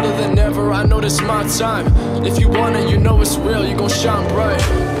 Working harder than ever, I know this my time. If you want it, you know it's real, you gon' shine bright.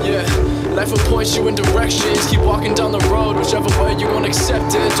 Yeah. Life will point you in directions. Keep walking down the road, whichever way you gon'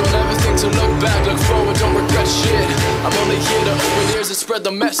 accept it. Don't ever think to look back, look forward, don't regret shit. I'm only here to open ears and spread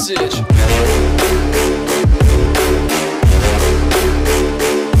the message.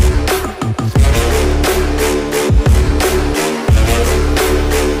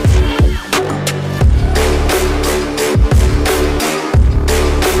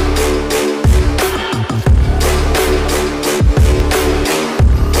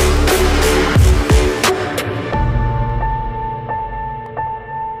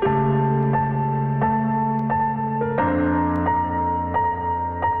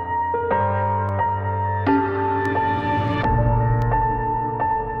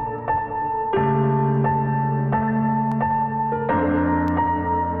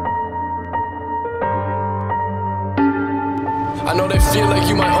 I know they feel like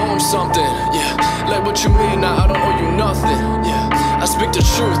you might own something, yeah. Like what you mean, now I don't owe you nothing, yeah. I speak the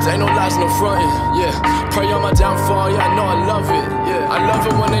truth, ain't no lies, no frontin', yeah. Pray on my downfall, yeah, I know I love it, yeah. I love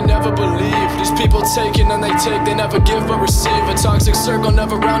it when they never believe. These people taking and they take, they never give but receive. A toxic circle,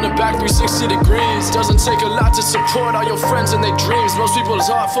 never round and back 360 degrees. Doesn't take a lot to support all your friends and their dreams. Most people's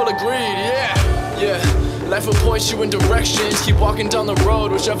heart full of greed, yeah. Life will point you in directions. Keep walking down the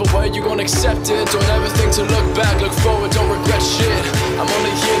road, whichever way you gon' accept it. Don't ever think to look back, look forward, don't regret shit. I'm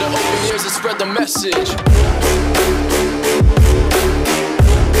only here to open ears and spread the message.